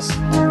after this.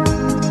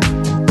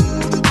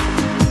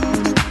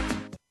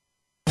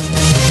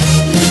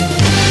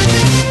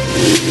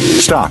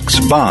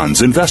 Stocks,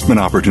 bonds, investment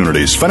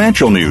opportunities,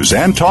 financial news,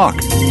 and talk.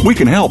 We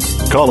can help.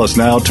 Call us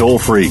now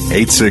toll-free,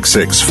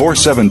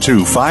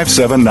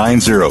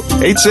 866-472-5790.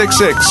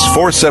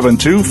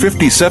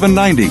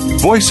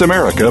 866-472-5790. Voice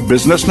America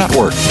Business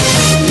Network.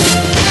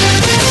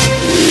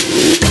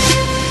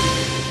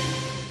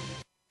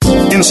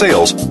 In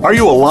sales, are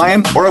you a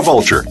lion or a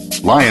vulture?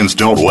 Lions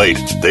don't wait.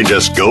 They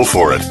just go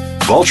for it.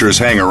 Vultures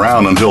hang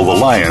around until the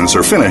lions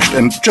are finished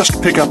and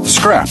just pick up the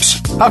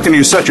scraps. How can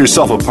you set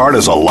yourself apart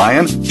as a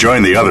lion?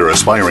 Join the other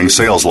aspiring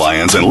sales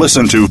lions and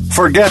listen to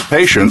Forget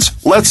Patience,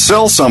 Let's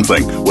Sell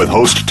Something with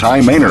host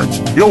Ty Maynard.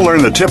 You'll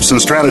learn the tips and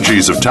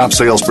strategies of top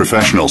sales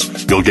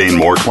professionals. You'll gain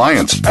more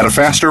clients at a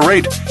faster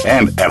rate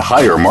and at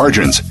higher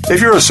margins. If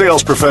you're a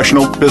sales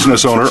professional,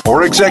 business owner,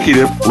 or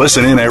executive,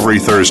 listen in every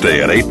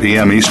Thursday at 8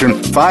 p.m.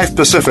 Eastern, 5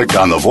 Pacific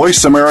on the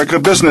Voice America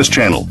Business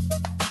Channel.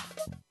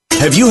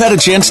 Have you had a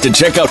chance to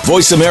check out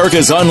Voice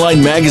America's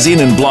online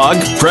magazine and blog,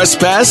 Press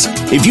Pass?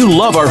 If you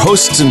love our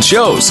hosts and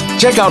shows,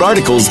 check out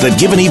articles that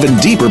give an even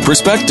deeper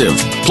perspective.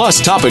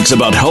 Plus topics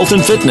about health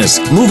and fitness,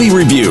 movie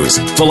reviews,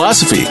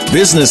 philosophy,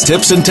 business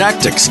tips and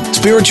tactics,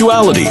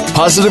 spirituality,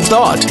 positive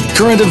thought,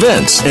 current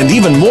events, and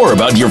even more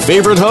about your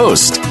favorite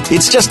host.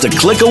 It's just a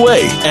click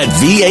away at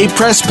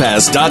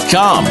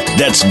vapresspass.com.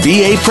 That's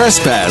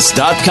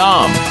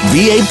vapresspass.com.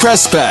 VA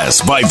Press Pass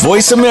by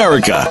Voice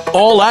America.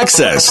 All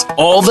access,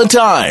 all the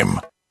time.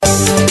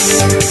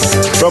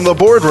 From the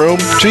boardroom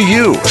to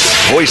you,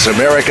 Voice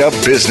America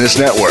Business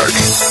Network.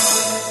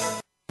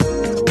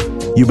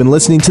 You've been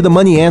listening to the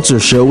Money Answer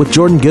Show with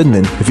Jordan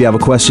Goodman. If you have a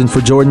question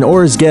for Jordan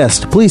or his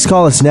guest, please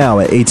call us now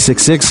at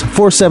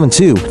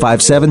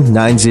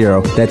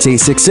 866-472-5790. That's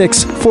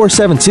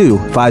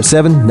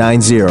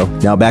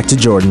 866-472-5790. Now back to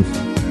Jordan.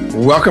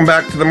 Welcome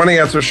back to the Money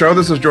Answer Show.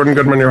 This is Jordan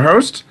Goodman, your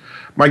host.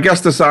 My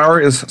guest this hour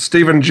is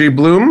Stephen G.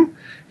 Blum.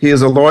 He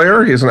is a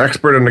lawyer. He's an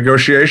expert in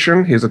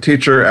negotiation. He's a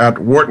teacher at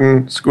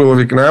Wharton School of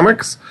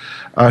Economics.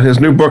 His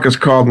new book is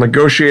called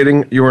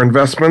Negotiating Your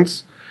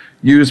Investments.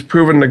 Use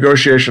proven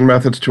negotiation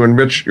methods to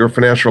enrich your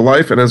financial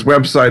life. And his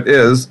website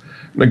is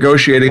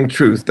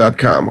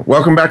negotiatingtruth.com.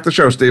 Welcome back to the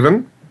show,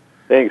 Stephen.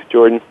 Thanks,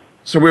 Jordan.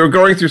 So we were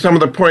going through some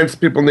of the points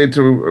people need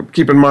to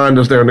keep in mind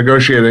as they're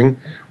negotiating.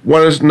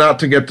 One is not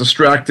to get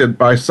distracted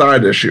by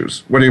side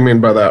issues. What do you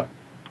mean by that?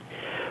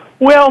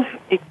 Well,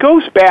 it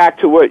goes back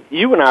to what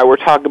you and I were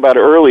talking about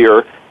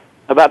earlier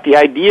about the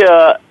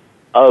idea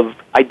of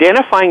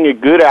identifying a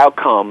good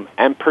outcome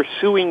and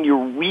pursuing your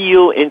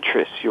real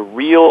interests, your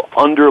real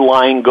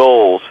underlying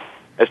goals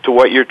as to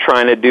what you're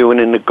trying to do in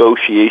a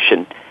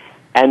negotiation,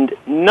 and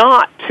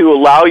not to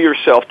allow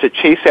yourself to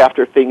chase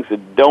after things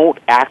that don't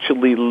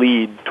actually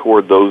lead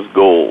toward those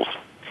goals.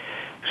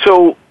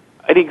 So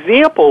an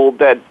example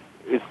that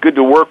is good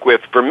to work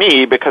with for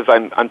me, because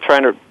I'm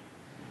trying to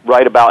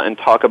write about and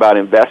talk about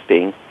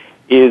investing,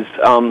 is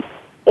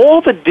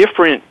all the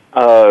different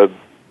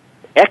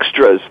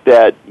extras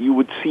that you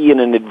would see in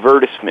an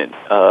advertisement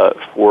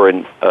for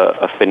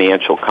a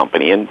financial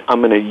company, and I'm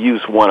going to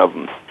use one of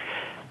them.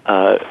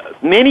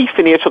 Many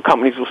financial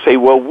companies will say,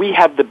 well, we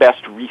have the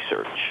best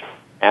research,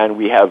 and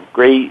we have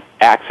great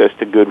access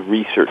to good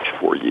research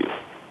for you.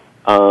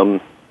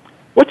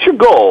 What's your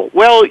goal?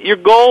 Well, your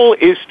goal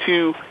is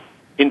to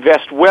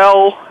invest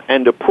well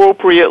and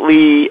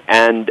appropriately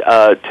and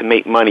to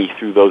make money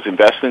through those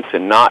investments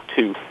and not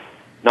to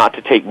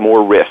take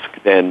more risk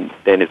than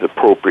is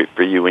appropriate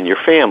for you and your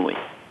family.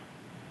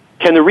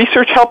 Can the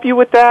research help you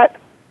with that?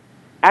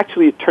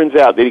 Actually, it turns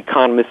out that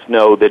economists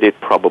know that it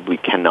probably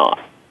cannot.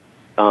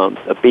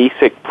 A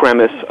basic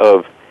premise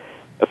of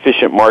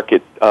efficient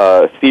market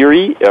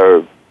theory,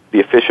 or the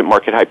efficient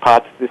market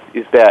hypothesis,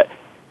 is that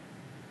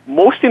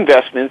most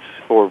investments,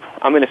 or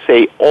I'm going to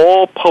say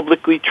all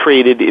publicly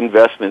traded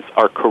investments,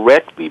 are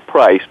correctly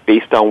priced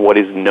based on what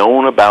is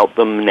known about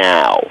them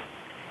now.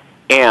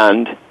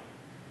 And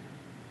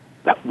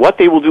what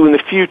they will do in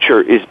the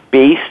future is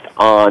based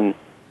on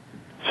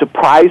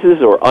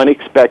surprises or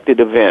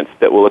unexpected events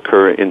that will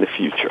occur in the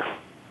future.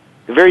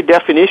 The very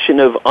definition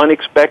of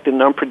unexpected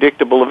and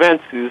unpredictable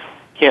events is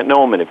can't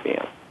know them in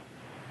advance.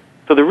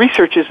 So the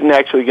research isn't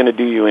actually going to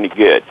do you any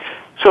good.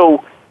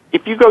 So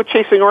if you go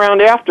chasing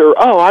around after,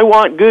 I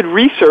want good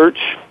research,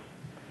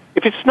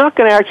 if it's not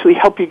going to actually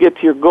help you get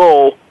to your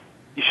goal,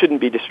 you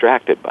shouldn't be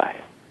distracted by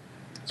it.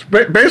 So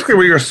basically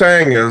what you're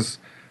saying is,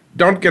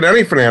 don't get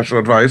any financial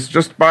advice,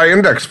 just buy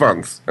index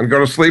funds and go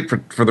to sleep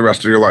for the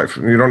rest of your life.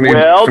 You don't need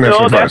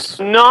financial advice. That's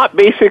not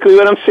basically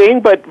what I'm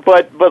saying, but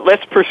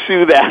let's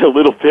pursue that a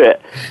little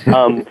bit.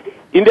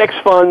 Index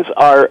funds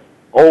are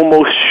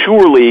almost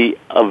surely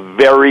a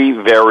very,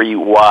 very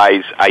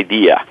wise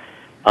idea.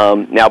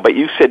 Now, but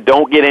you said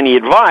don't get any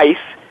advice.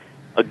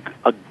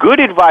 A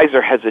good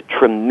advisor has a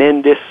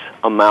tremendous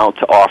amount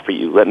to offer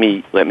you. Let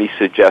me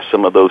suggest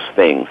some of those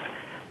things.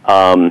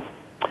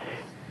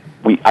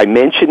 I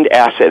mentioned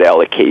asset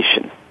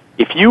allocation.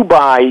 If you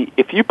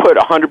put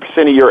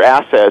 100% of your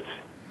assets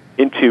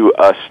into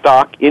a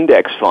stock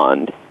index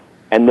fund,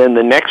 and then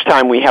the next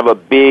time we have a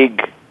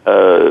big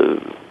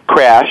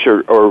crash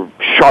or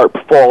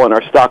sharp fall in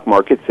our stock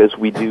markets, as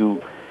we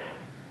do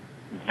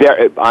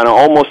on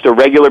almost a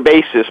regular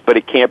basis, but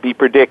it can't be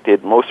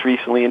predicted, most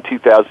recently in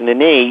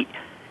 2008,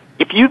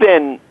 if you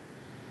then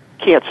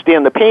can't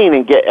stand the pain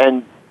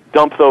and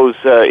dump those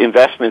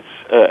investments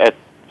at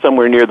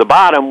somewhere near the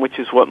bottom, which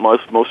is what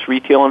most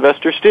retail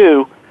investors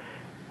do,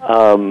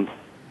 an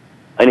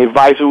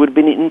advisor would have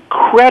been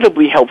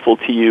incredibly helpful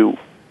to you,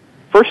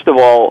 first of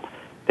all,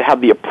 to have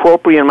the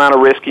appropriate amount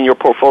of risk in your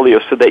portfolio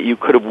so that you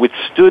could have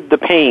withstood the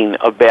pain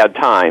of bad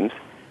times,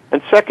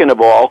 and second of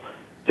all,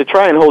 to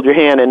try and hold your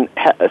hand and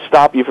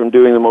stop you from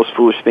doing the most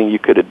foolish thing you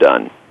could have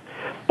done.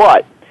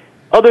 But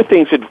other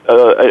things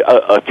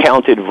a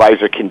talented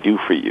advisor can do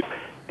for you.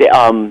 There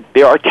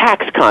are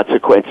tax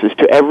consequences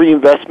to every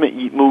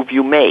investment move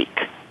you make.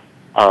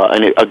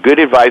 And a good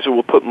advisor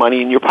will put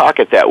money in your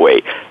pocket that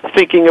way.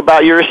 Thinking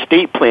about your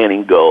estate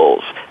planning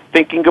goals,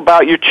 thinking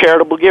about your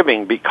charitable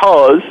giving,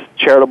 because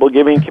charitable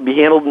giving can be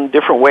handled in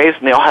different ways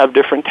and they'll have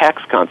different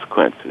tax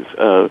consequences.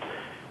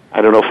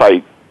 I don't know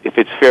if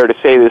it's fair to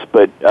say this,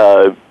 but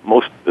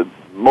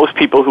most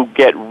people who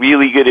get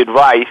really good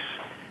advice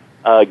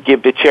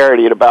give to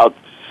charity at about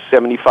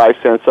 75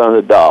 cents on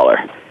the dollar.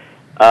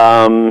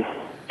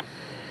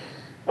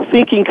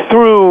 Thinking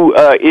through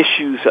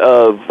issues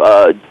of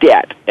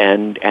debt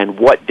and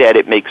what debt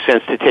it makes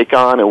sense to take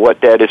on and what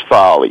debt is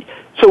folly.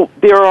 So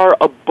there are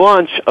a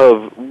bunch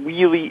of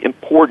really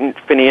important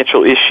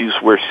financial issues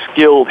where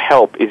skilled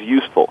help is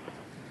useful.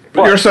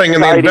 But you're saying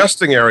in the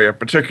investing area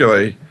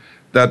particularly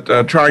that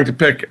trying to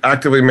pick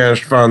actively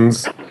managed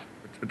funds,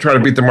 try to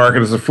beat the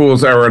market is a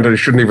fool's errand and you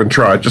shouldn't even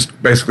try. Just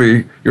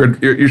basically,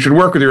 you should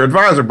work with your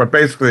advisor, but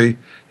basically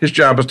his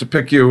job is to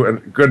pick you a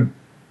good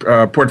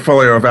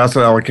portfolio of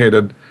asset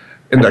allocated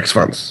index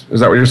funds. Is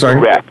that what you're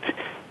saying?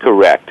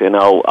 Correct. And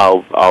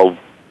I'll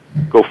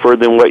go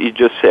further than what you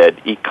just said.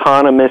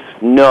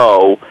 Economists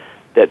know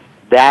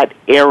that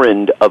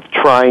errand of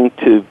trying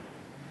to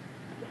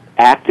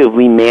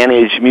actively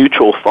manage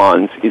mutual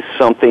funds is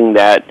something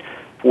that,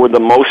 for the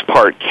most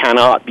part,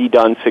 cannot be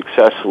done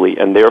successfully,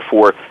 and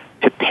therefore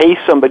to pay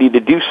somebody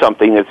to do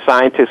something that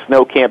scientists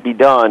know can't be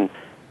done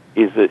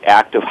is an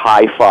act of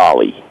high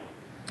folly.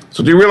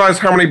 So do you realize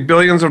how many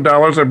billions of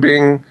dollars are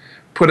being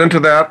put into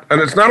that? And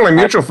it's not only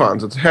mutual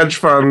funds, it's hedge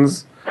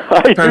funds,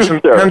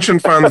 pension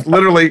funds,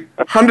 literally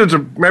hundreds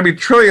of, maybe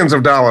trillions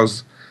of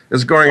dollars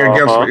is going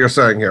against what you're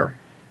saying here.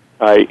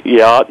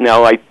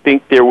 Now I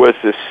think there was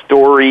a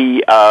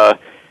story,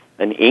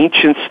 an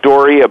ancient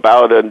story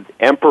about an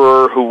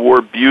emperor who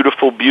wore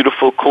beautiful,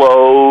 beautiful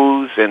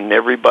clothes, and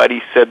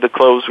everybody said the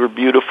clothes were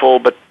beautiful,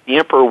 but the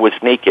emperor was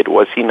naked,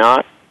 was he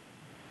not?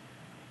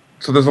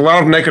 So there's a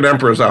lot of naked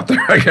emperors out there,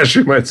 I guess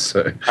you might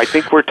say. I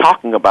think we're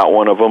talking about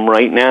one of them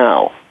right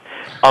now.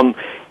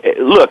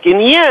 Look, in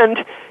the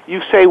end,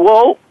 you say,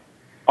 well,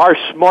 our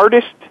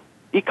smartest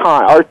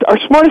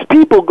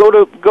people go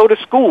to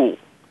school,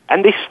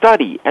 and they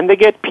study, and they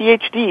get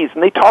PhDs,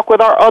 and they talk with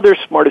our other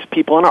smartest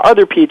people and our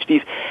other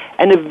PhDs,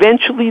 and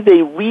eventually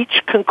they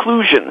reach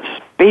conclusions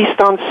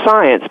based on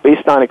science,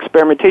 based on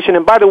experimentation.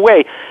 And by the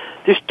way,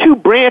 there's two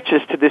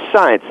branches to this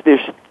science.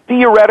 There's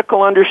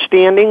theoretical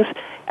understandings,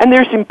 and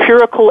there's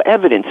empirical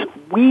evidence.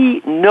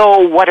 We know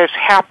what has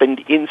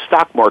happened in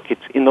stock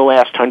markets in the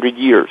last 100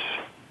 years.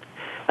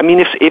 I mean,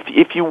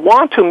 if you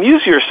want to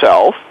amuse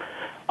yourself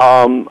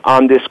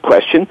on this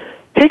question,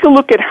 take a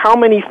look at how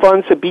many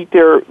funds have beat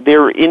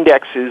their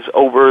indexes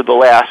over the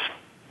last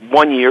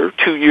 1 year,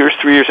 2 years,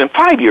 3 years, and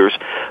 5 years.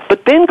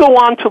 But then go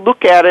on to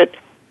look at it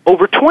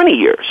over 20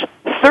 years,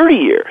 30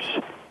 years.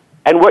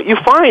 And what you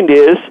find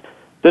is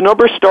the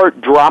numbers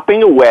start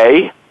dropping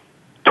away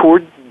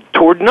toward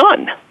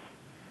none.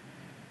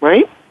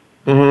 Right?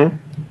 Mm-hmm.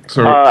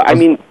 So,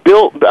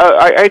 Bill,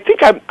 I think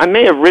I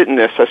may have written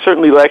this. I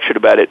certainly lectured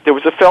about it. There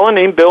was a fellow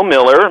named Bill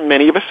Miller.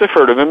 Many of us have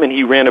heard of him, and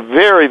he ran a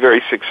very,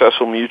 very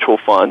successful mutual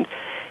fund. Yep.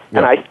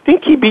 And I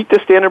think he beat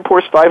the Standard &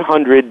 Poor's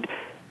 500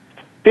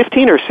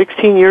 15 or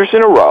 16 years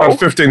in a row. About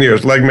 15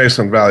 years, Legg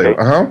Mason value.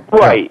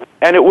 Right. Yeah.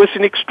 And it was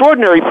an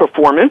extraordinary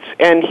performance,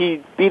 and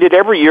he beat it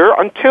every year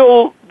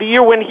until the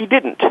year when he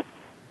didn't,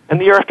 and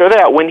the year after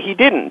that when he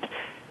didn't.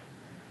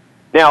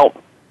 Now,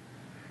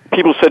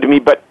 people said to me,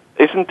 but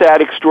isn't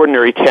that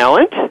extraordinary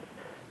talent?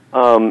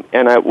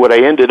 What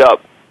I ended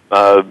up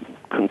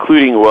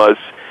concluding was,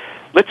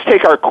 let's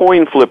take our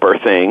coin flipper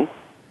thing,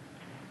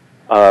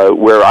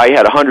 where I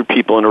had 100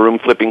 people in a room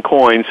flipping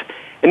coins,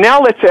 and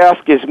now let's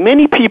ask as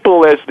many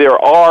people as there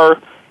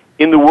are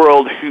in the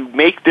world who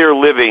make their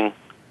living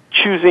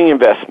choosing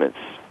investments.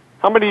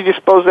 How many do you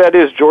suppose that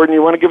is, Jordan?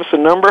 You want to give us a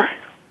number?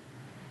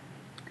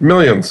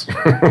 Millions.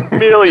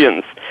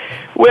 Millions.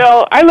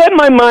 Well, I let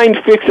my mind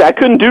fixate. I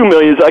couldn't do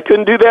millions. I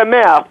couldn't do that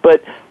math,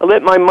 but I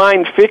let my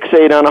mind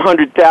fixate on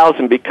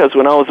 100,000 because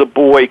when I was a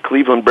boy,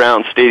 Cleveland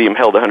Browns Stadium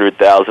held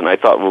 100,000. I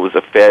thought it was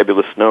a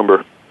fabulous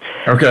number.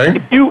 Okay.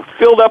 If you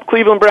filled up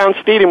Cleveland Browns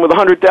Stadium with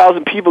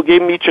 100,000 people,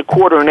 gave them each a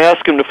quarter, and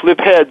asked them to flip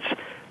heads,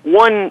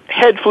 one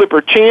head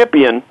flipper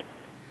champion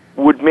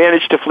would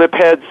manage to flip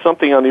heads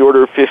something on the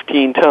order of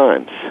 15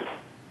 times.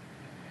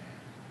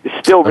 It's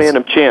still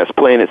random chance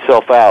playing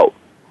itself out.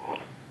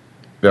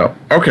 Yeah.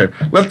 Okay.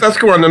 Let's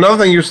go on.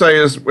 Another thing you say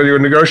is when you're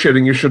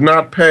negotiating, you should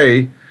not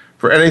pay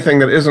for anything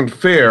that isn't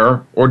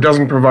fair or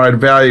doesn't provide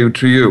value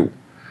to you.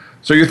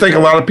 So you think a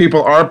lot of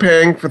people are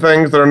paying for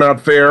things that are not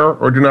fair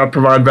or do not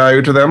provide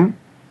value to them?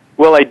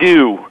 Well, I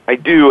do.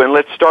 And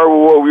let's start with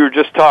what we were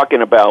just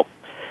talking about.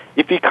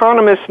 If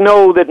economists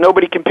know that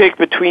nobody can pick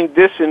between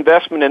this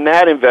investment and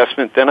that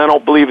investment, then I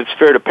don't believe it's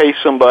fair to pay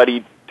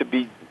somebody to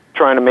be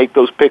trying to make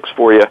those picks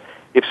for you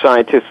if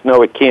scientists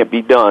know it can't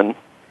be done.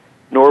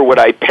 Nor would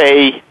I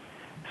pay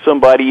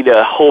somebody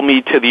to hold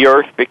me to the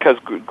earth because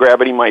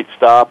gravity might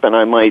stop and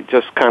I might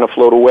just kind of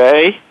float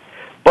away.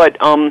 But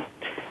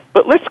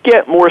let's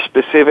get more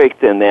specific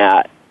than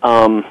that.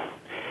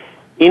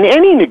 In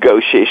any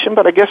negotiation,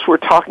 but I guess we're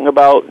talking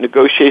about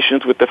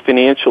negotiations with the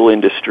financial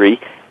industry,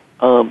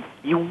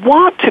 you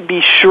want to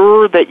be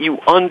sure that you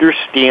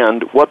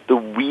understand what the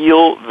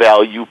real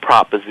value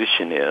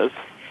proposition is,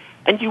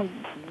 and you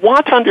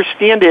want to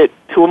understand it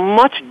to a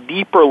much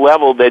deeper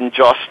level than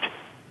just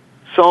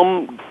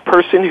some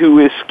person who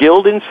is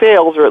skilled in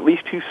sales, or at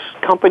least whose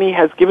company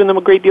has given them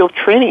a great deal of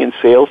training in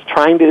sales,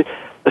 trying to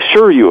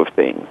assure you of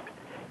things.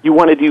 You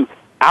want to do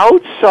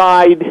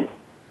outside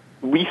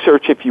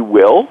research, if you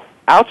will,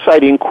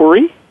 outside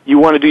inquiry. You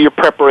want to do your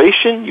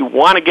preparation. You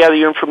want to gather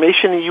your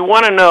information, and you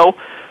want to know,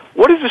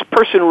 what is this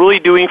person really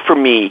doing for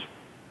me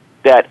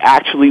that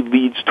actually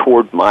leads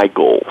toward my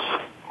goals?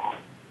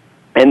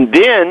 And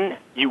then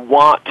you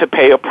want to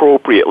pay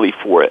appropriately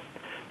for it.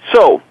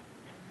 So,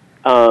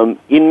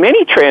 in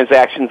many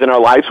transactions in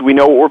our lives, we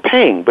know what we're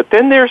paying, but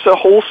then there's a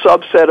whole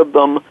subset of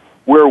them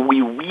where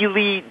we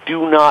really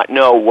do not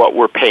know what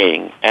we're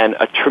paying. And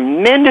a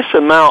tremendous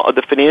amount of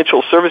the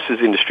financial services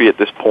industry at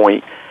this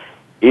point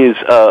is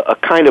a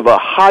kind of a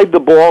hide the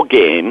ball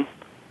game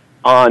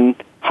on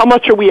how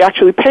much are we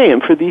actually paying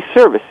for these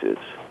services.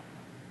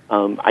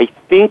 I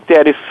think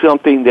that is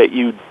something that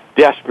you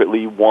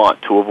desperately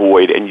want to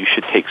avoid, and you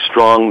should take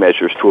strong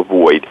measures to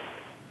avoid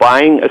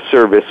buying a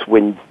service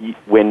when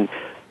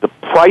the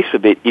price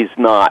of it is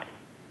not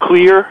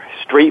clear,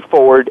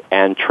 straightforward,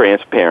 and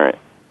transparent.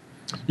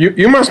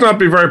 You must not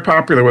be very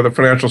popular with the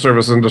financial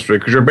services industry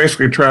because you're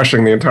basically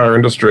trashing the entire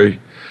industry,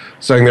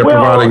 saying they're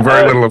providing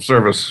very little of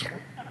service.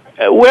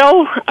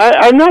 Well,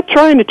 I'm not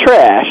trying to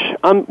trash.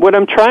 What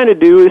I'm trying to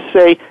do is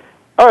say,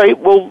 all right,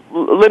 well,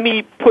 let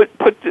me put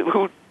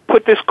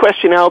this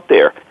question out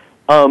there.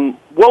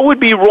 What would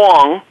be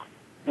wrong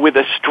with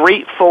a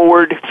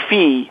straightforward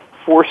fee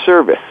for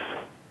service?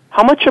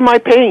 How much am I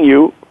paying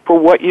you for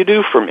what you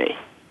do for me,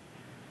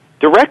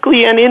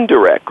 directly and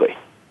indirectly?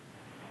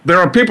 There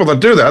are people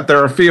that do that.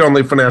 There are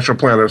fee-only financial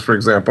planners, for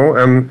example,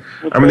 and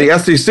I mean the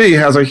SEC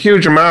has a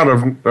huge amount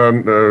of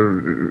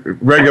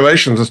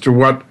regulations as to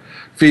what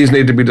fees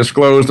need to be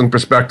disclosed in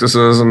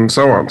prospectuses and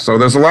so on. So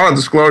there's a lot of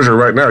disclosure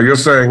right now. You're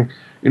saying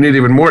you need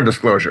even more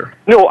disclosure.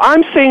 No,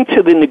 I'm saying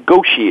to the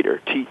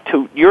negotiator,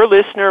 to your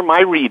listener,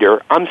 my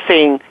reader, I'm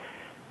saying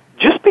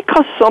just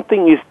because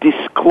something is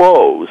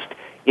disclosed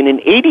in an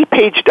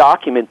 80-page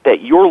document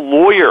that your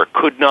lawyer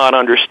could not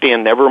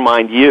understand, never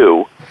mind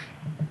you,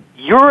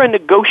 you're a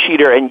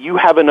negotiator and you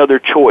have another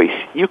choice.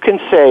 You can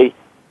say,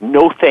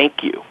 no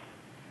thank you.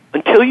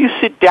 Until you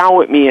sit down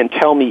with me and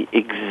tell me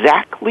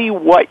exactly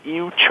what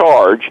you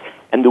charge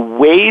and the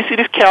ways it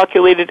is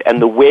calculated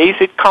and the ways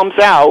it comes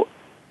out,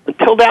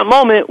 until that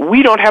moment,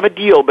 we don't have a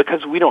deal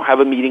because we don't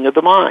have a meeting of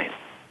the mind.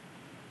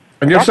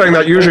 And you're saying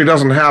that usually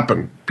doesn't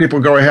happen. People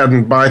go ahead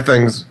and buy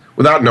things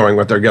without knowing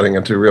what they're getting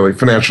into, really,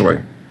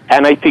 financially.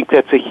 And I think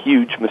that's a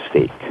huge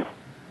mistake.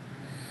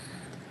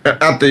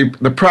 At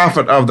the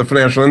profit of the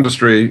financial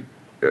industry,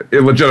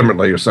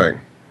 illegitimately, you're saying?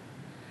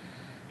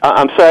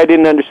 I'm sorry, I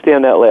didn't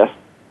understand that last.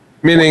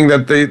 Meaning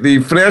that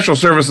the financial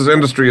services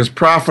industry is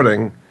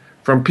profiting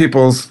from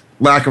people's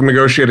lack of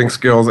negotiating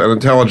skills and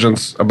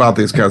intelligence about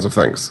these kinds of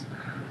things.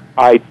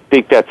 I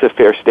think that's a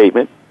fair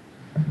statement.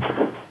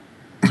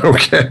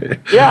 Okay.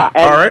 Yeah.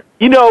 And, all right.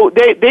 You know,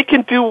 they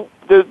can do,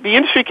 the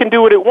industry can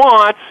do what it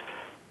wants,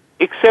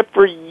 except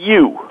for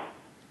you,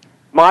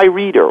 my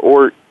reader,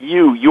 or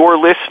you, your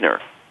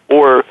listener,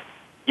 or,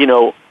 you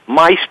know,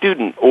 my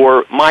student,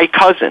 or my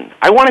cousin.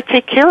 I want to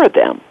take care of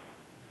them.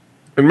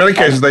 In many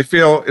cases, they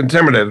feel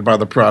intimidated by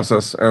the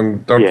process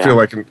and don't feel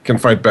like can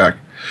fight back.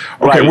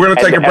 Okay, right. We're going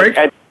to take a break.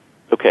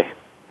 Okay.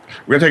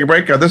 We're going to take a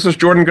break. This is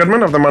Jordan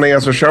Goodman of the Money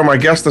Answer Show. My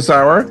guest this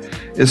hour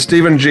is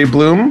Stephen G.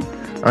 Blum.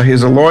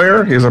 He's a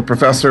lawyer. He's a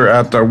professor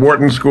at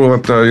Wharton School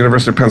at the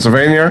University of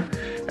Pennsylvania,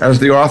 and is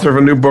the author of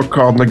a new book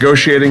called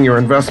Negotiating Your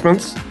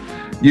Investments.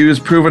 Use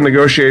proven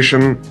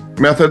negotiation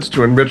methods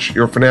to enrich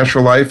your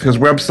financial life. His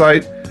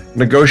website,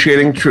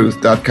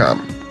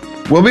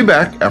 negotiatingtruth.com. We'll be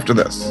back after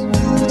this.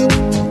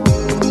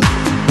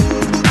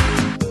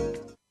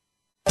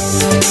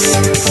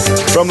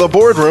 From the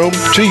boardroom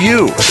to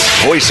you,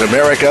 Voice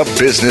America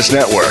Business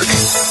Network.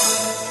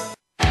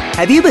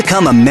 Have you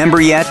become a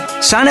member yet?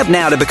 Sign up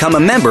now to become a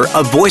member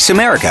of Voice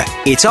America.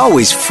 It's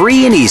always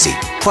free and easy.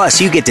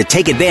 Plus, you get to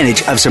take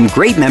advantage of some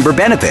great member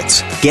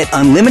benefits. Get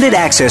unlimited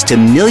access to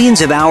millions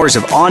of hours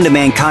of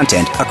on-demand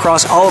content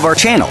across all of our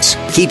channels.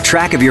 Keep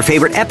track of your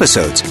favorite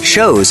episodes,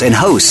 shows, and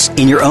hosts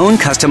in your own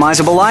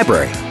customizable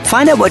library.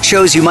 Find out what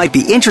shows you might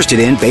be interested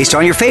in based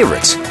on your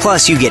favorites.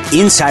 Plus, you get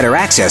insider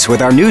access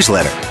with our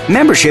newsletter.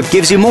 Membership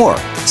gives you more.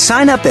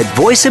 Sign up at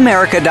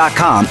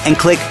voiceamerica.com and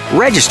click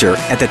register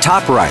at the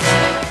top right.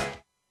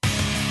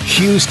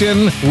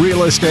 Houston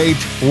Real Estate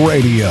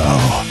Radio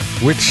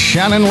with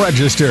Shannon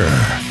Register.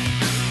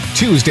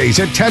 Tuesdays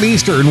at 10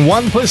 Eastern,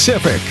 1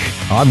 Pacific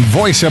on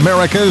Voice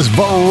America's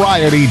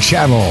Variety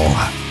Channel.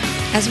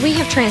 As we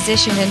have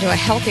transitioned into a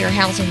healthier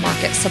housing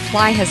market,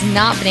 supply has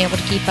not been able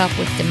to keep up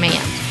with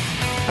demand.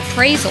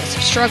 Appraisals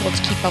have struggled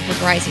to keep up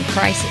with rising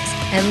prices,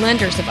 and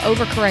lenders have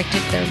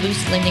overcorrected their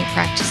loose lending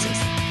practices.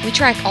 We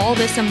track all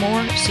this and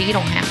more so you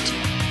don't have to.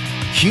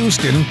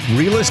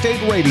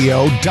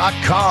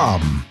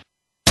 HoustonRealEstateRadio.com.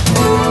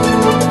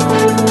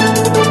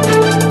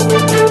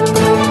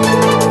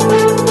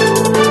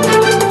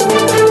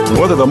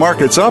 Whether the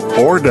market's up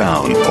or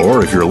down,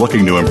 or if you're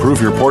looking to improve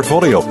your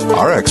portfolio,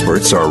 our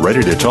experts are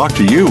ready to talk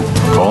to you.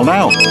 Call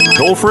now.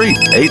 Toll free,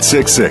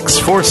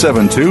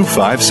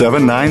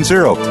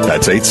 866-472-5790.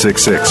 That's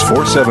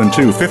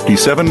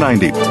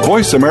 866-472-5790.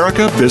 Voice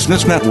America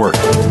Business Network.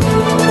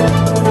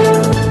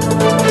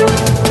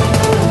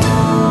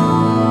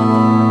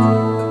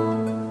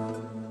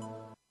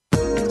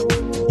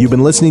 You've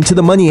been listening to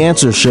the Money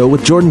Answer Show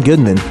with Jordan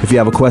Goodman. If you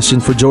have a question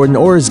for Jordan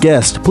or his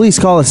guest, please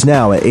call us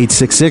now at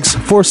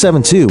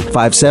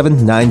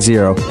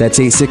 866-472-5790. That's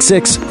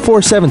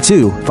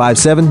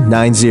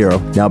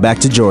 866-472-5790. Now back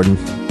to Jordan.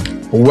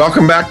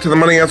 Welcome back to the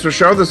Money Answer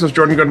Show. This is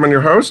Jordan Goodman, your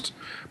host.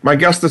 My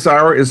guest this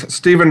hour is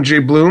Stephen G.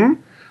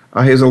 Blum.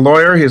 He's a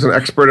lawyer. He's an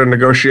expert in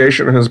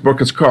negotiation, and his book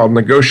is called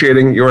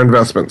Negotiating Your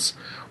Investments.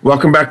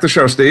 Welcome back to the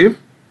show, Steve.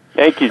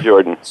 Thank you,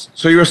 Jordan.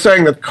 So you were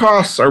saying that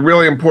costs are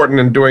really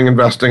important in doing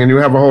investing, and you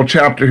have a whole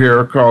chapter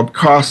here called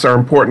Costs Are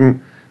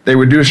Important. They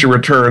Reduce Your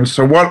Returns.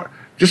 So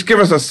just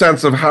give us a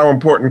sense of how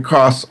important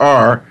costs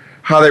are,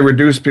 how they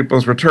reduce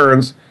people's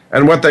returns,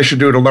 and what they should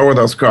do to lower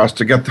those costs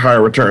to get the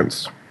higher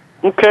returns.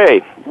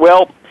 Okay.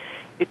 Well,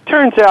 it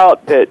turns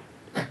out that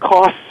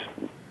costs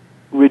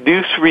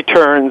reduce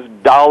returns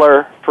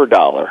dollar for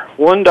dollar.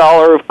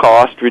 $1 of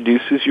cost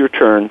reduces your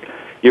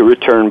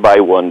return by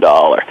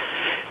 $1.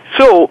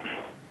 So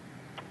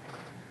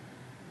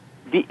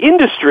the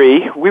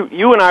industry,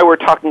 you and I were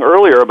talking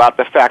earlier about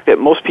the fact that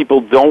most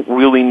people don't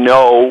really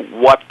know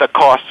what the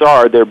costs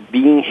are. They're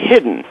being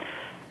hidden.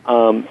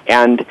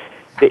 And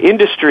the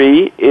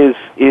industry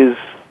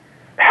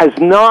has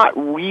not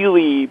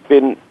really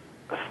been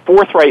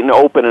forthright and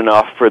open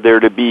enough for there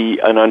to be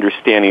an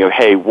understanding of,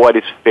 hey, what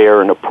is fair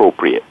and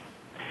appropriate.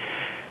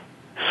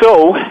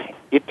 So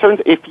it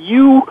turns, if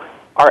you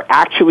are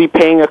actually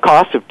paying a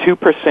cost of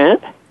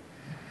 2%,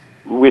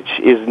 which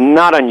is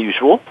not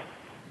unusual,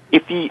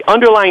 if the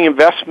underlying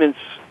investments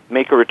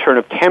make a return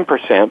of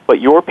 10%, but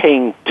you're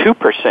paying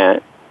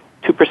 2%,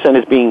 2%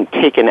 is being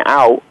taken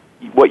out,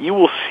 what you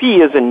will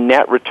see as a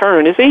net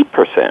return is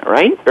 8%,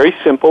 right? Very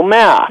simple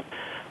math.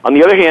 On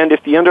the other hand,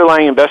 if the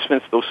underlying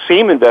investments, those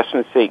same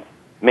investments,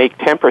 make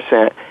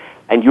 10%,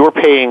 and you're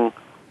paying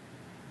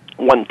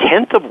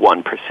 1/10 of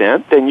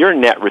 1%, then your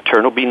net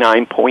return will be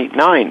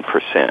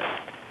 9.9%.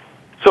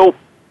 So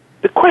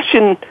the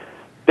question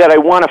that I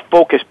want to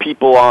focus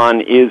people on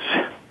is,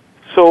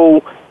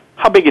 so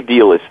how big a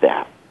deal is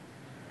that?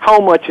 How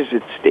much is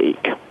at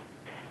stake?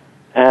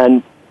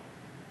 And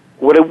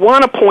what I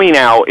want to point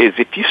out is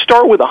if you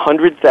start with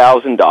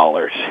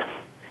 $100,000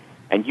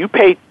 and you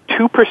pay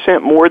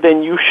 2% more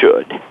than you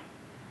should,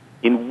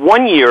 in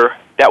 1 year,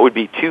 that would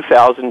be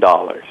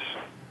 $2,000.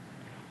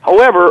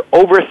 However,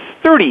 over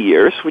 30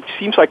 years, which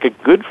seems like a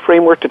good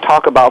framework to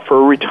talk about for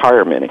a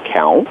retirement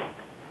account,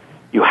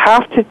 you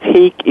have to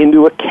take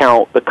into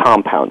account the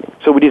compounding.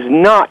 So it is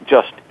not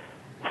just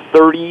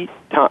 30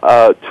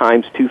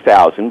 times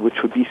 2,000,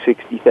 which would be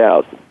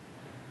 60,000.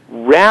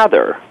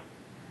 Rather,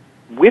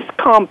 with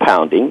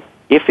compounding,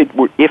 if the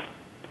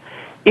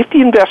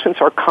investments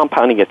are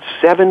compounding at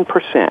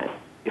 7%,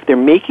 if they're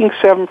making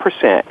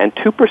 7% and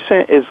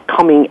 2% is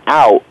coming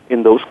out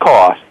in those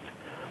costs,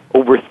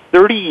 over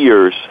 30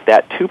 years,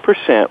 that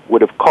 2%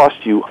 would have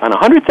cost you, on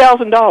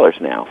 $100,000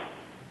 now,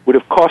 would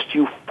have cost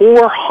you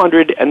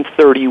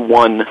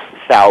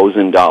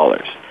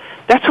 $431,000.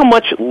 That's how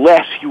much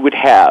less you would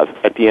have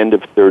at the end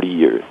of 30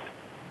 years.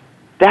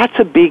 That's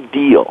a big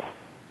deal.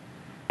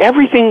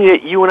 Everything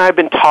that you and I have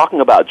been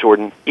talking about,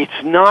 Jordan,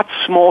 it's not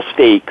small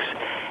stakes,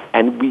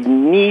 and we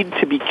need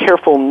to be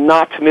careful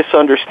not to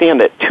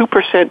misunderstand that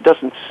 2%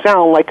 doesn't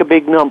sound like a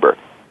big number.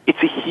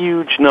 It's a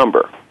huge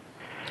number.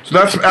 So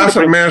that's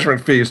asset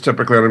management fees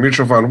typically on a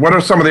mutual fund. What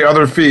are some of the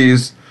other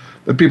fees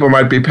that people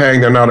might be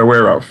paying they're not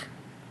aware of?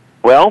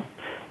 Well,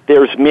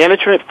 there's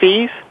management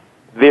fees,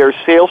 there's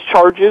sales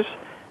charges,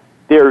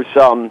 there's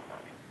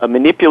a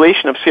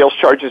manipulation of sales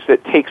charges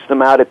that takes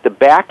them out at the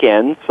back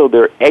end, so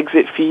there are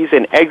exit fees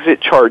and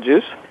exit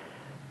charges.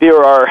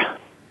 There are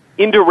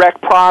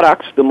indirect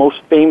products. The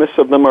most famous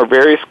of them are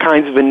various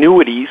kinds of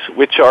annuities,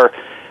 which are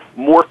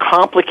more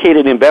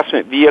complicated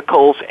investment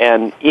vehicles,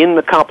 and in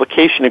the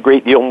complication, a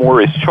great deal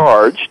more is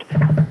charged.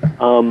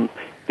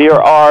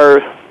 There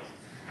are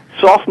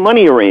soft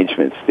money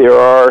arrangements. There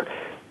are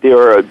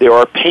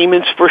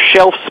payments for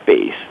shelf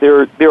space.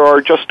 There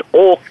are just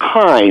all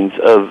kinds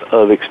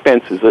of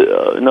expenses.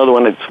 Another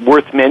one that's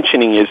worth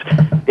mentioning is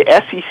the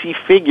SEC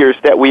figures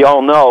that we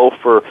all know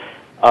for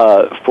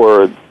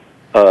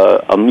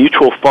a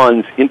mutual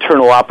fund's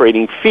internal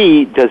operating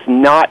fee does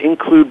not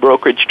include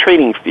brokerage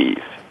trading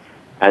fees.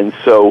 And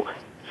so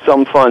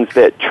some funds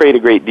that trade a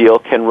great deal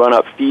can run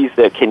up fees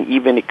that can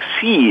even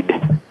exceed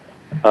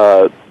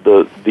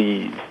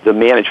the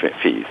management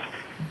fees.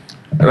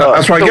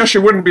 So I guess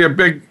you wouldn't be a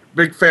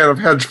big fan of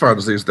hedge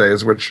funds these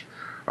days, which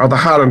are the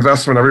hot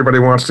investment. Everybody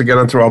wants to get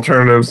into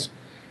alternatives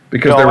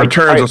because their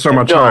returns are so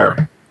much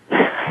higher.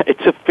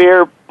 It's a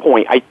fair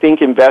point. I think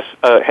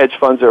hedge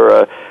funds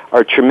are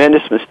a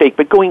tremendous mistake.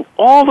 But going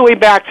all the way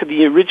back to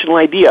the original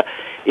idea,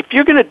 if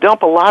you're going to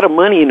dump a lot of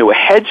money into a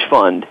hedge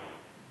fund,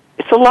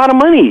 it's a lot of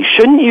money.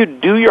 Shouldn't you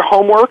do your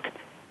homework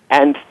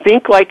and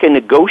think like a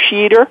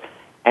negotiator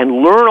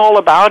and learn all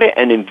about it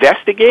and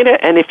investigate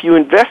it? And if you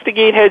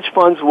investigate hedge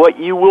funds, what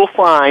you will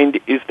find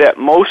is that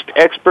most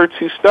experts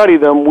who study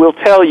them will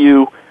tell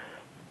you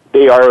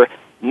they are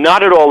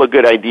not at all a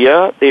good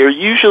idea. They are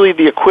usually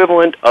the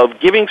equivalent of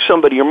giving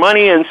somebody your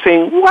money and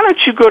saying, why don't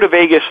you go to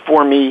Vegas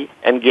for me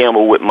and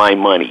gamble with my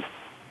money?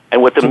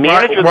 And what the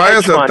manager of the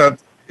hedge fund... Why is it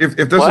that,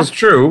 if this is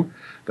true,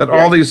 that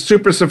all these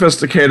super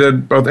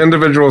sophisticated, both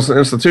individuals and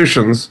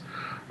institutions,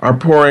 are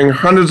pouring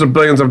hundreds of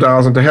billions of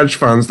dollars into hedge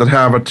funds that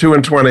have a 2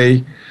 and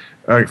 20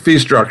 fee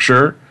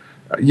structure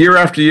year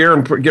after year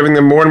and giving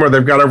them more and more?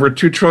 They've got over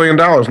 $2 trillion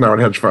now in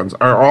hedge funds.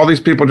 Are all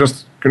these people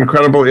just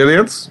incredible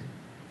idiots?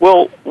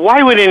 Well,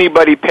 why would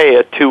anybody pay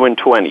a 2 and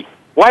 20?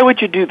 Why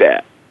would you do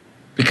that?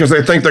 Because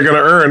they think they're going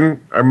to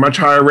earn a much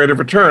higher rate of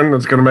return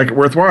that's going to make it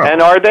worthwhile.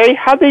 And are they?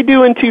 How'd they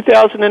do in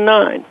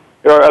 2009?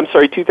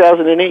 Or,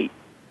 2008?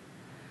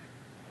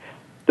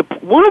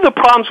 One of the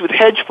problems with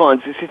hedge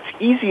funds is it's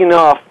easy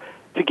enough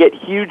to get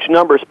huge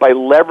numbers by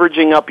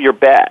leveraging up your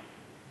bet,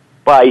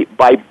 by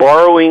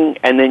borrowing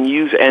and then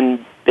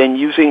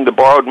using the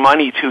borrowed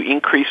money to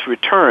increase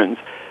returns.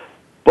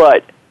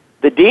 But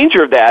the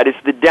danger of that is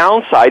the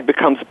downside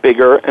becomes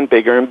bigger and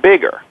bigger and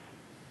bigger.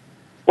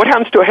 What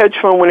happens to a hedge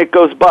fund when it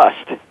goes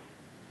bust?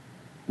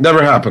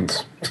 Never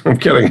happens. I'm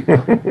kidding.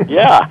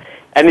 Yeah,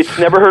 and it's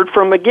never heard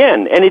from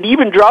again, and it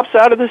even drops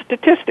out of the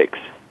statistics.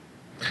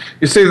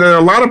 You see, there are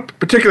a lot of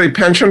particularly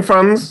pension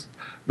funds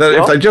that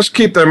if they just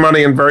keep their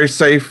money in very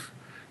safe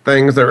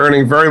things, they're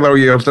earning very low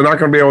yields, they're not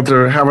going to be able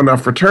to have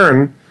enough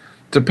return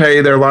to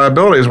pay their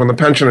liabilities when the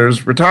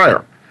pensioners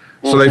retire.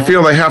 So they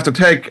feel they have to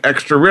take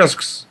extra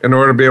risks in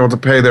order to be able to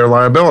pay their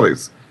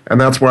liabilities. And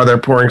that's why they're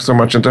pouring so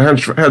much into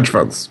hedge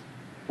funds.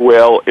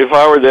 Well, if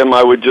I were them,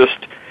 I would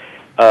just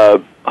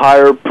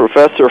hire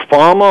Professor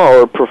Fama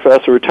or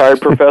retired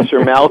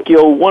Professor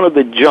Malkiel, one of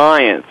the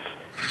giants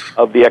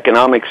of the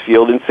economics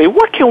field, and say,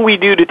 what can we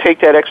do to take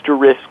that extra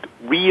risk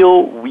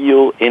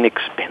real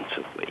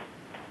inexpensively?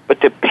 But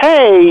to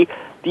pay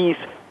these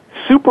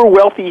super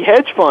wealthy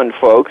hedge fund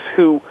folks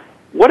who,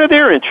 what are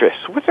their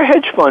interests? What's a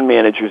hedge fund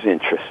manager's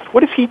interest?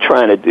 What is he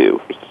trying to do?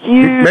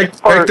 Make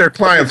their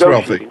clients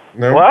wealthy.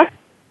 No? What?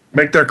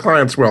 Make their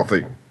clients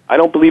wealthy. I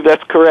don't believe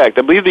that's correct.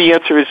 I believe the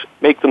answer is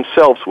make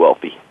themselves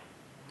wealthy.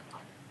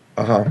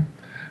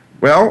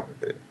 Well,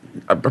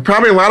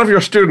 probably a lot of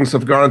your students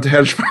have gone into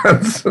hedge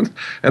funds,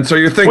 and so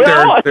you think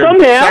they're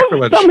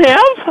sacrilege. Some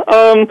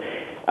have.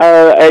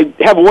 I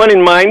have one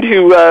in mind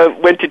who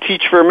went to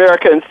Teach for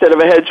America instead of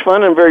a hedge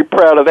fund. I'm very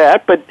proud of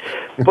that. But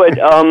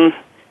a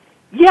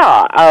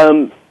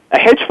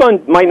hedge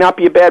fund might not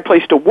be a bad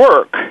place to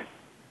work.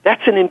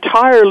 That's an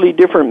entirely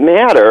different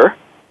matter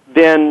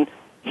than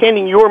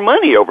handing your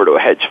money over to a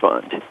hedge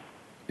fund.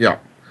 Yeah.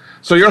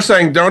 So you're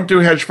saying don't do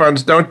hedge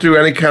funds, don't do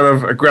any kind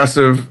of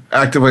aggressive,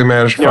 actively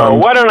managed fund. No,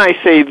 why don't I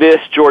say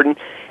this, Jordan?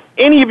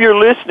 Any of your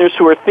listeners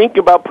who are thinking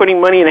about putting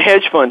money in a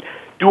hedge fund,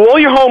 do all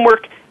your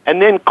homework and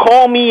then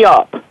call me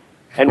up,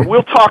 and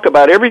we'll talk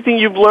about everything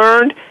you've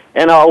learned,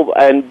 and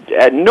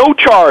at no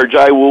charge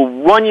I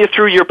will run you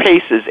through your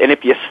paces. And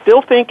if you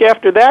still think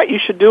after that you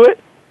should do it,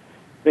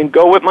 then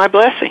go with my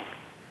blessing.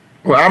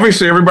 Well,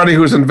 obviously everybody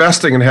who's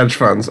investing in hedge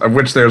funds, of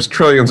which there's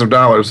trillions of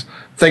dollars,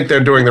 think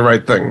they're doing the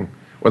right thing,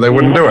 or they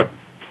wouldn't do it.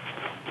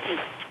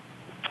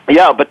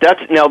 Yeah, but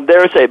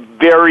there's a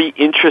very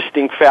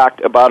interesting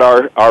fact about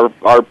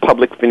our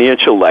public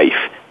financial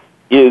life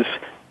is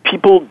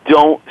people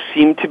don't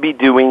seem to be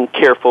doing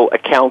careful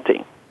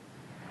accounting.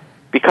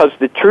 Because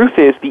the truth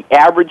is the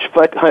average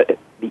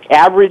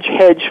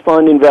hedge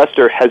fund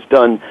investor has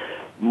done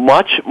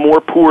much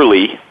more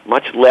poorly,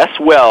 much less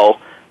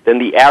well than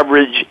the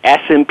average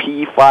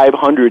S&P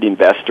 500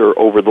 investor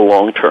over the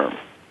long term.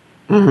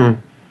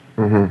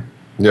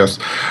 Yes.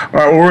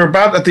 Well, we're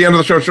about at the end of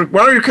the show. So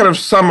why don't you kind of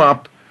sum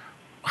up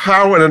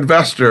how an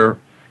investor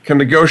can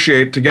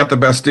negotiate to get the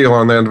best deal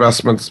on their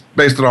investments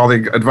based on all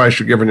the advice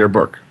you give in your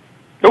book.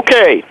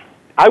 Okay,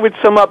 I would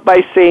sum up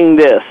by saying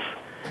this.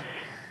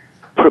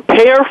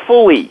 Prepare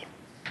fully.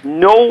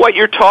 Know what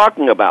you're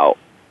talking about.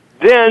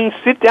 Then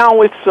sit down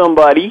with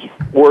somebody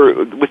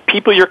or with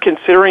people you're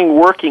considering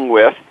working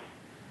with.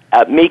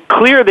 Make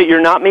clear that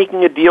you're not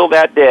making a deal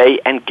that day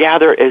and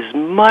gather as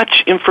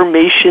much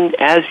information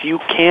as you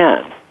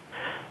can.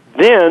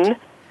 Then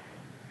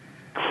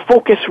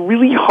focus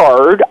really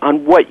hard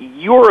on what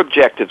your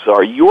objectives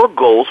are, your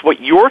goals,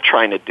 what you're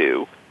trying to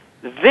do.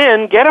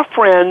 Then get a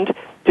friend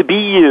to be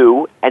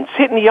you and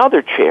sit in the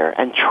other chair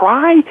and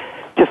try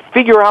to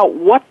figure out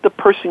what the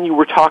person you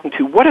were talking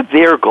to, what are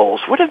their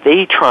goals, what are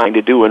they trying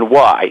to do and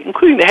why,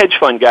 including the hedge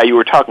fund guy you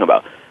were talking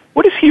about.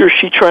 What is he or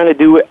she trying to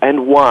do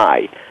and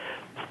why?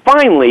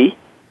 Finally,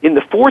 in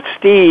the fourth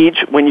stage,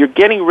 when you're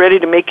getting ready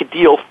to make a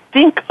deal,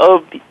 think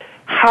of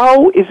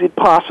how is it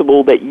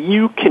possible that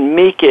you can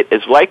make it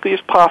as likely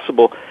as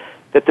possible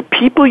that the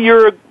people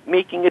you're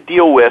making a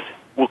deal with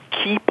will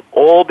keep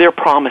all their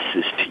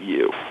promises to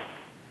you.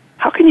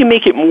 How can you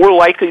make it more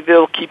likely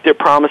they'll keep their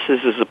promises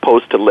as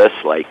opposed to less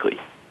likely?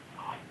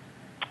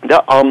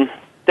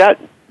 That's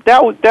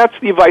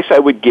the advice I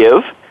would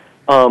give.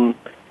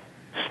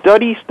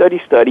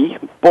 Study,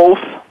 both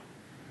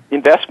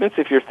investments,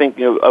 if you're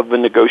thinking of a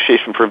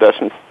negotiation for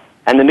investments,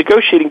 and the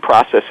negotiating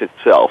process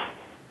itself,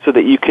 so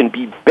that you can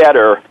be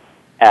better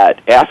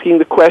at asking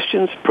the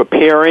questions,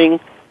 preparing,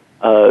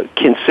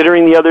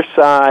 considering the other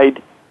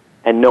side,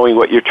 and knowing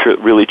what you're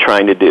really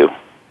trying to do.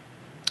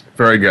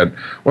 Very good.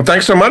 Well,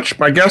 thanks so much.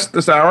 My guest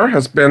this hour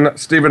has been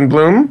Stephen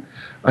Blum.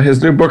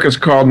 His new book is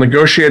called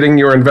Negotiating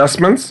Your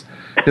Investments.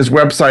 His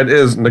website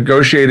is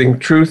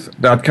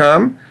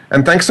negotiatingtruth.com.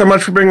 And thanks so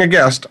much for being a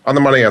guest on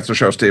the Money Answer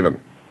Show,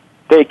 Stephen.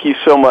 Thank you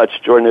so much,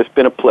 Jordan. It's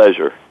been a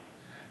pleasure.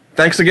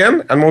 Thanks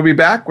again, and we'll be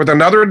back with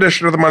another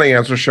edition of the Money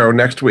Answer Show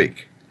next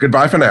week.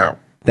 Goodbye for now.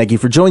 Thank you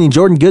for joining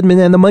Jordan Goodman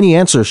and the Money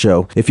Answer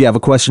Show. If you have a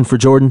question for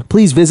Jordan,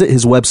 please visit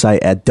his website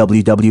at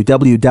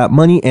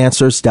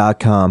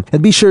www.moneyanswers.com.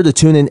 And be sure to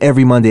tune in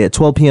every Monday at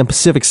 12 p.m.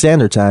 Pacific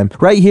Standard Time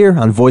right here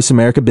on Voice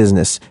America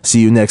Business.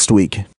 See you next week.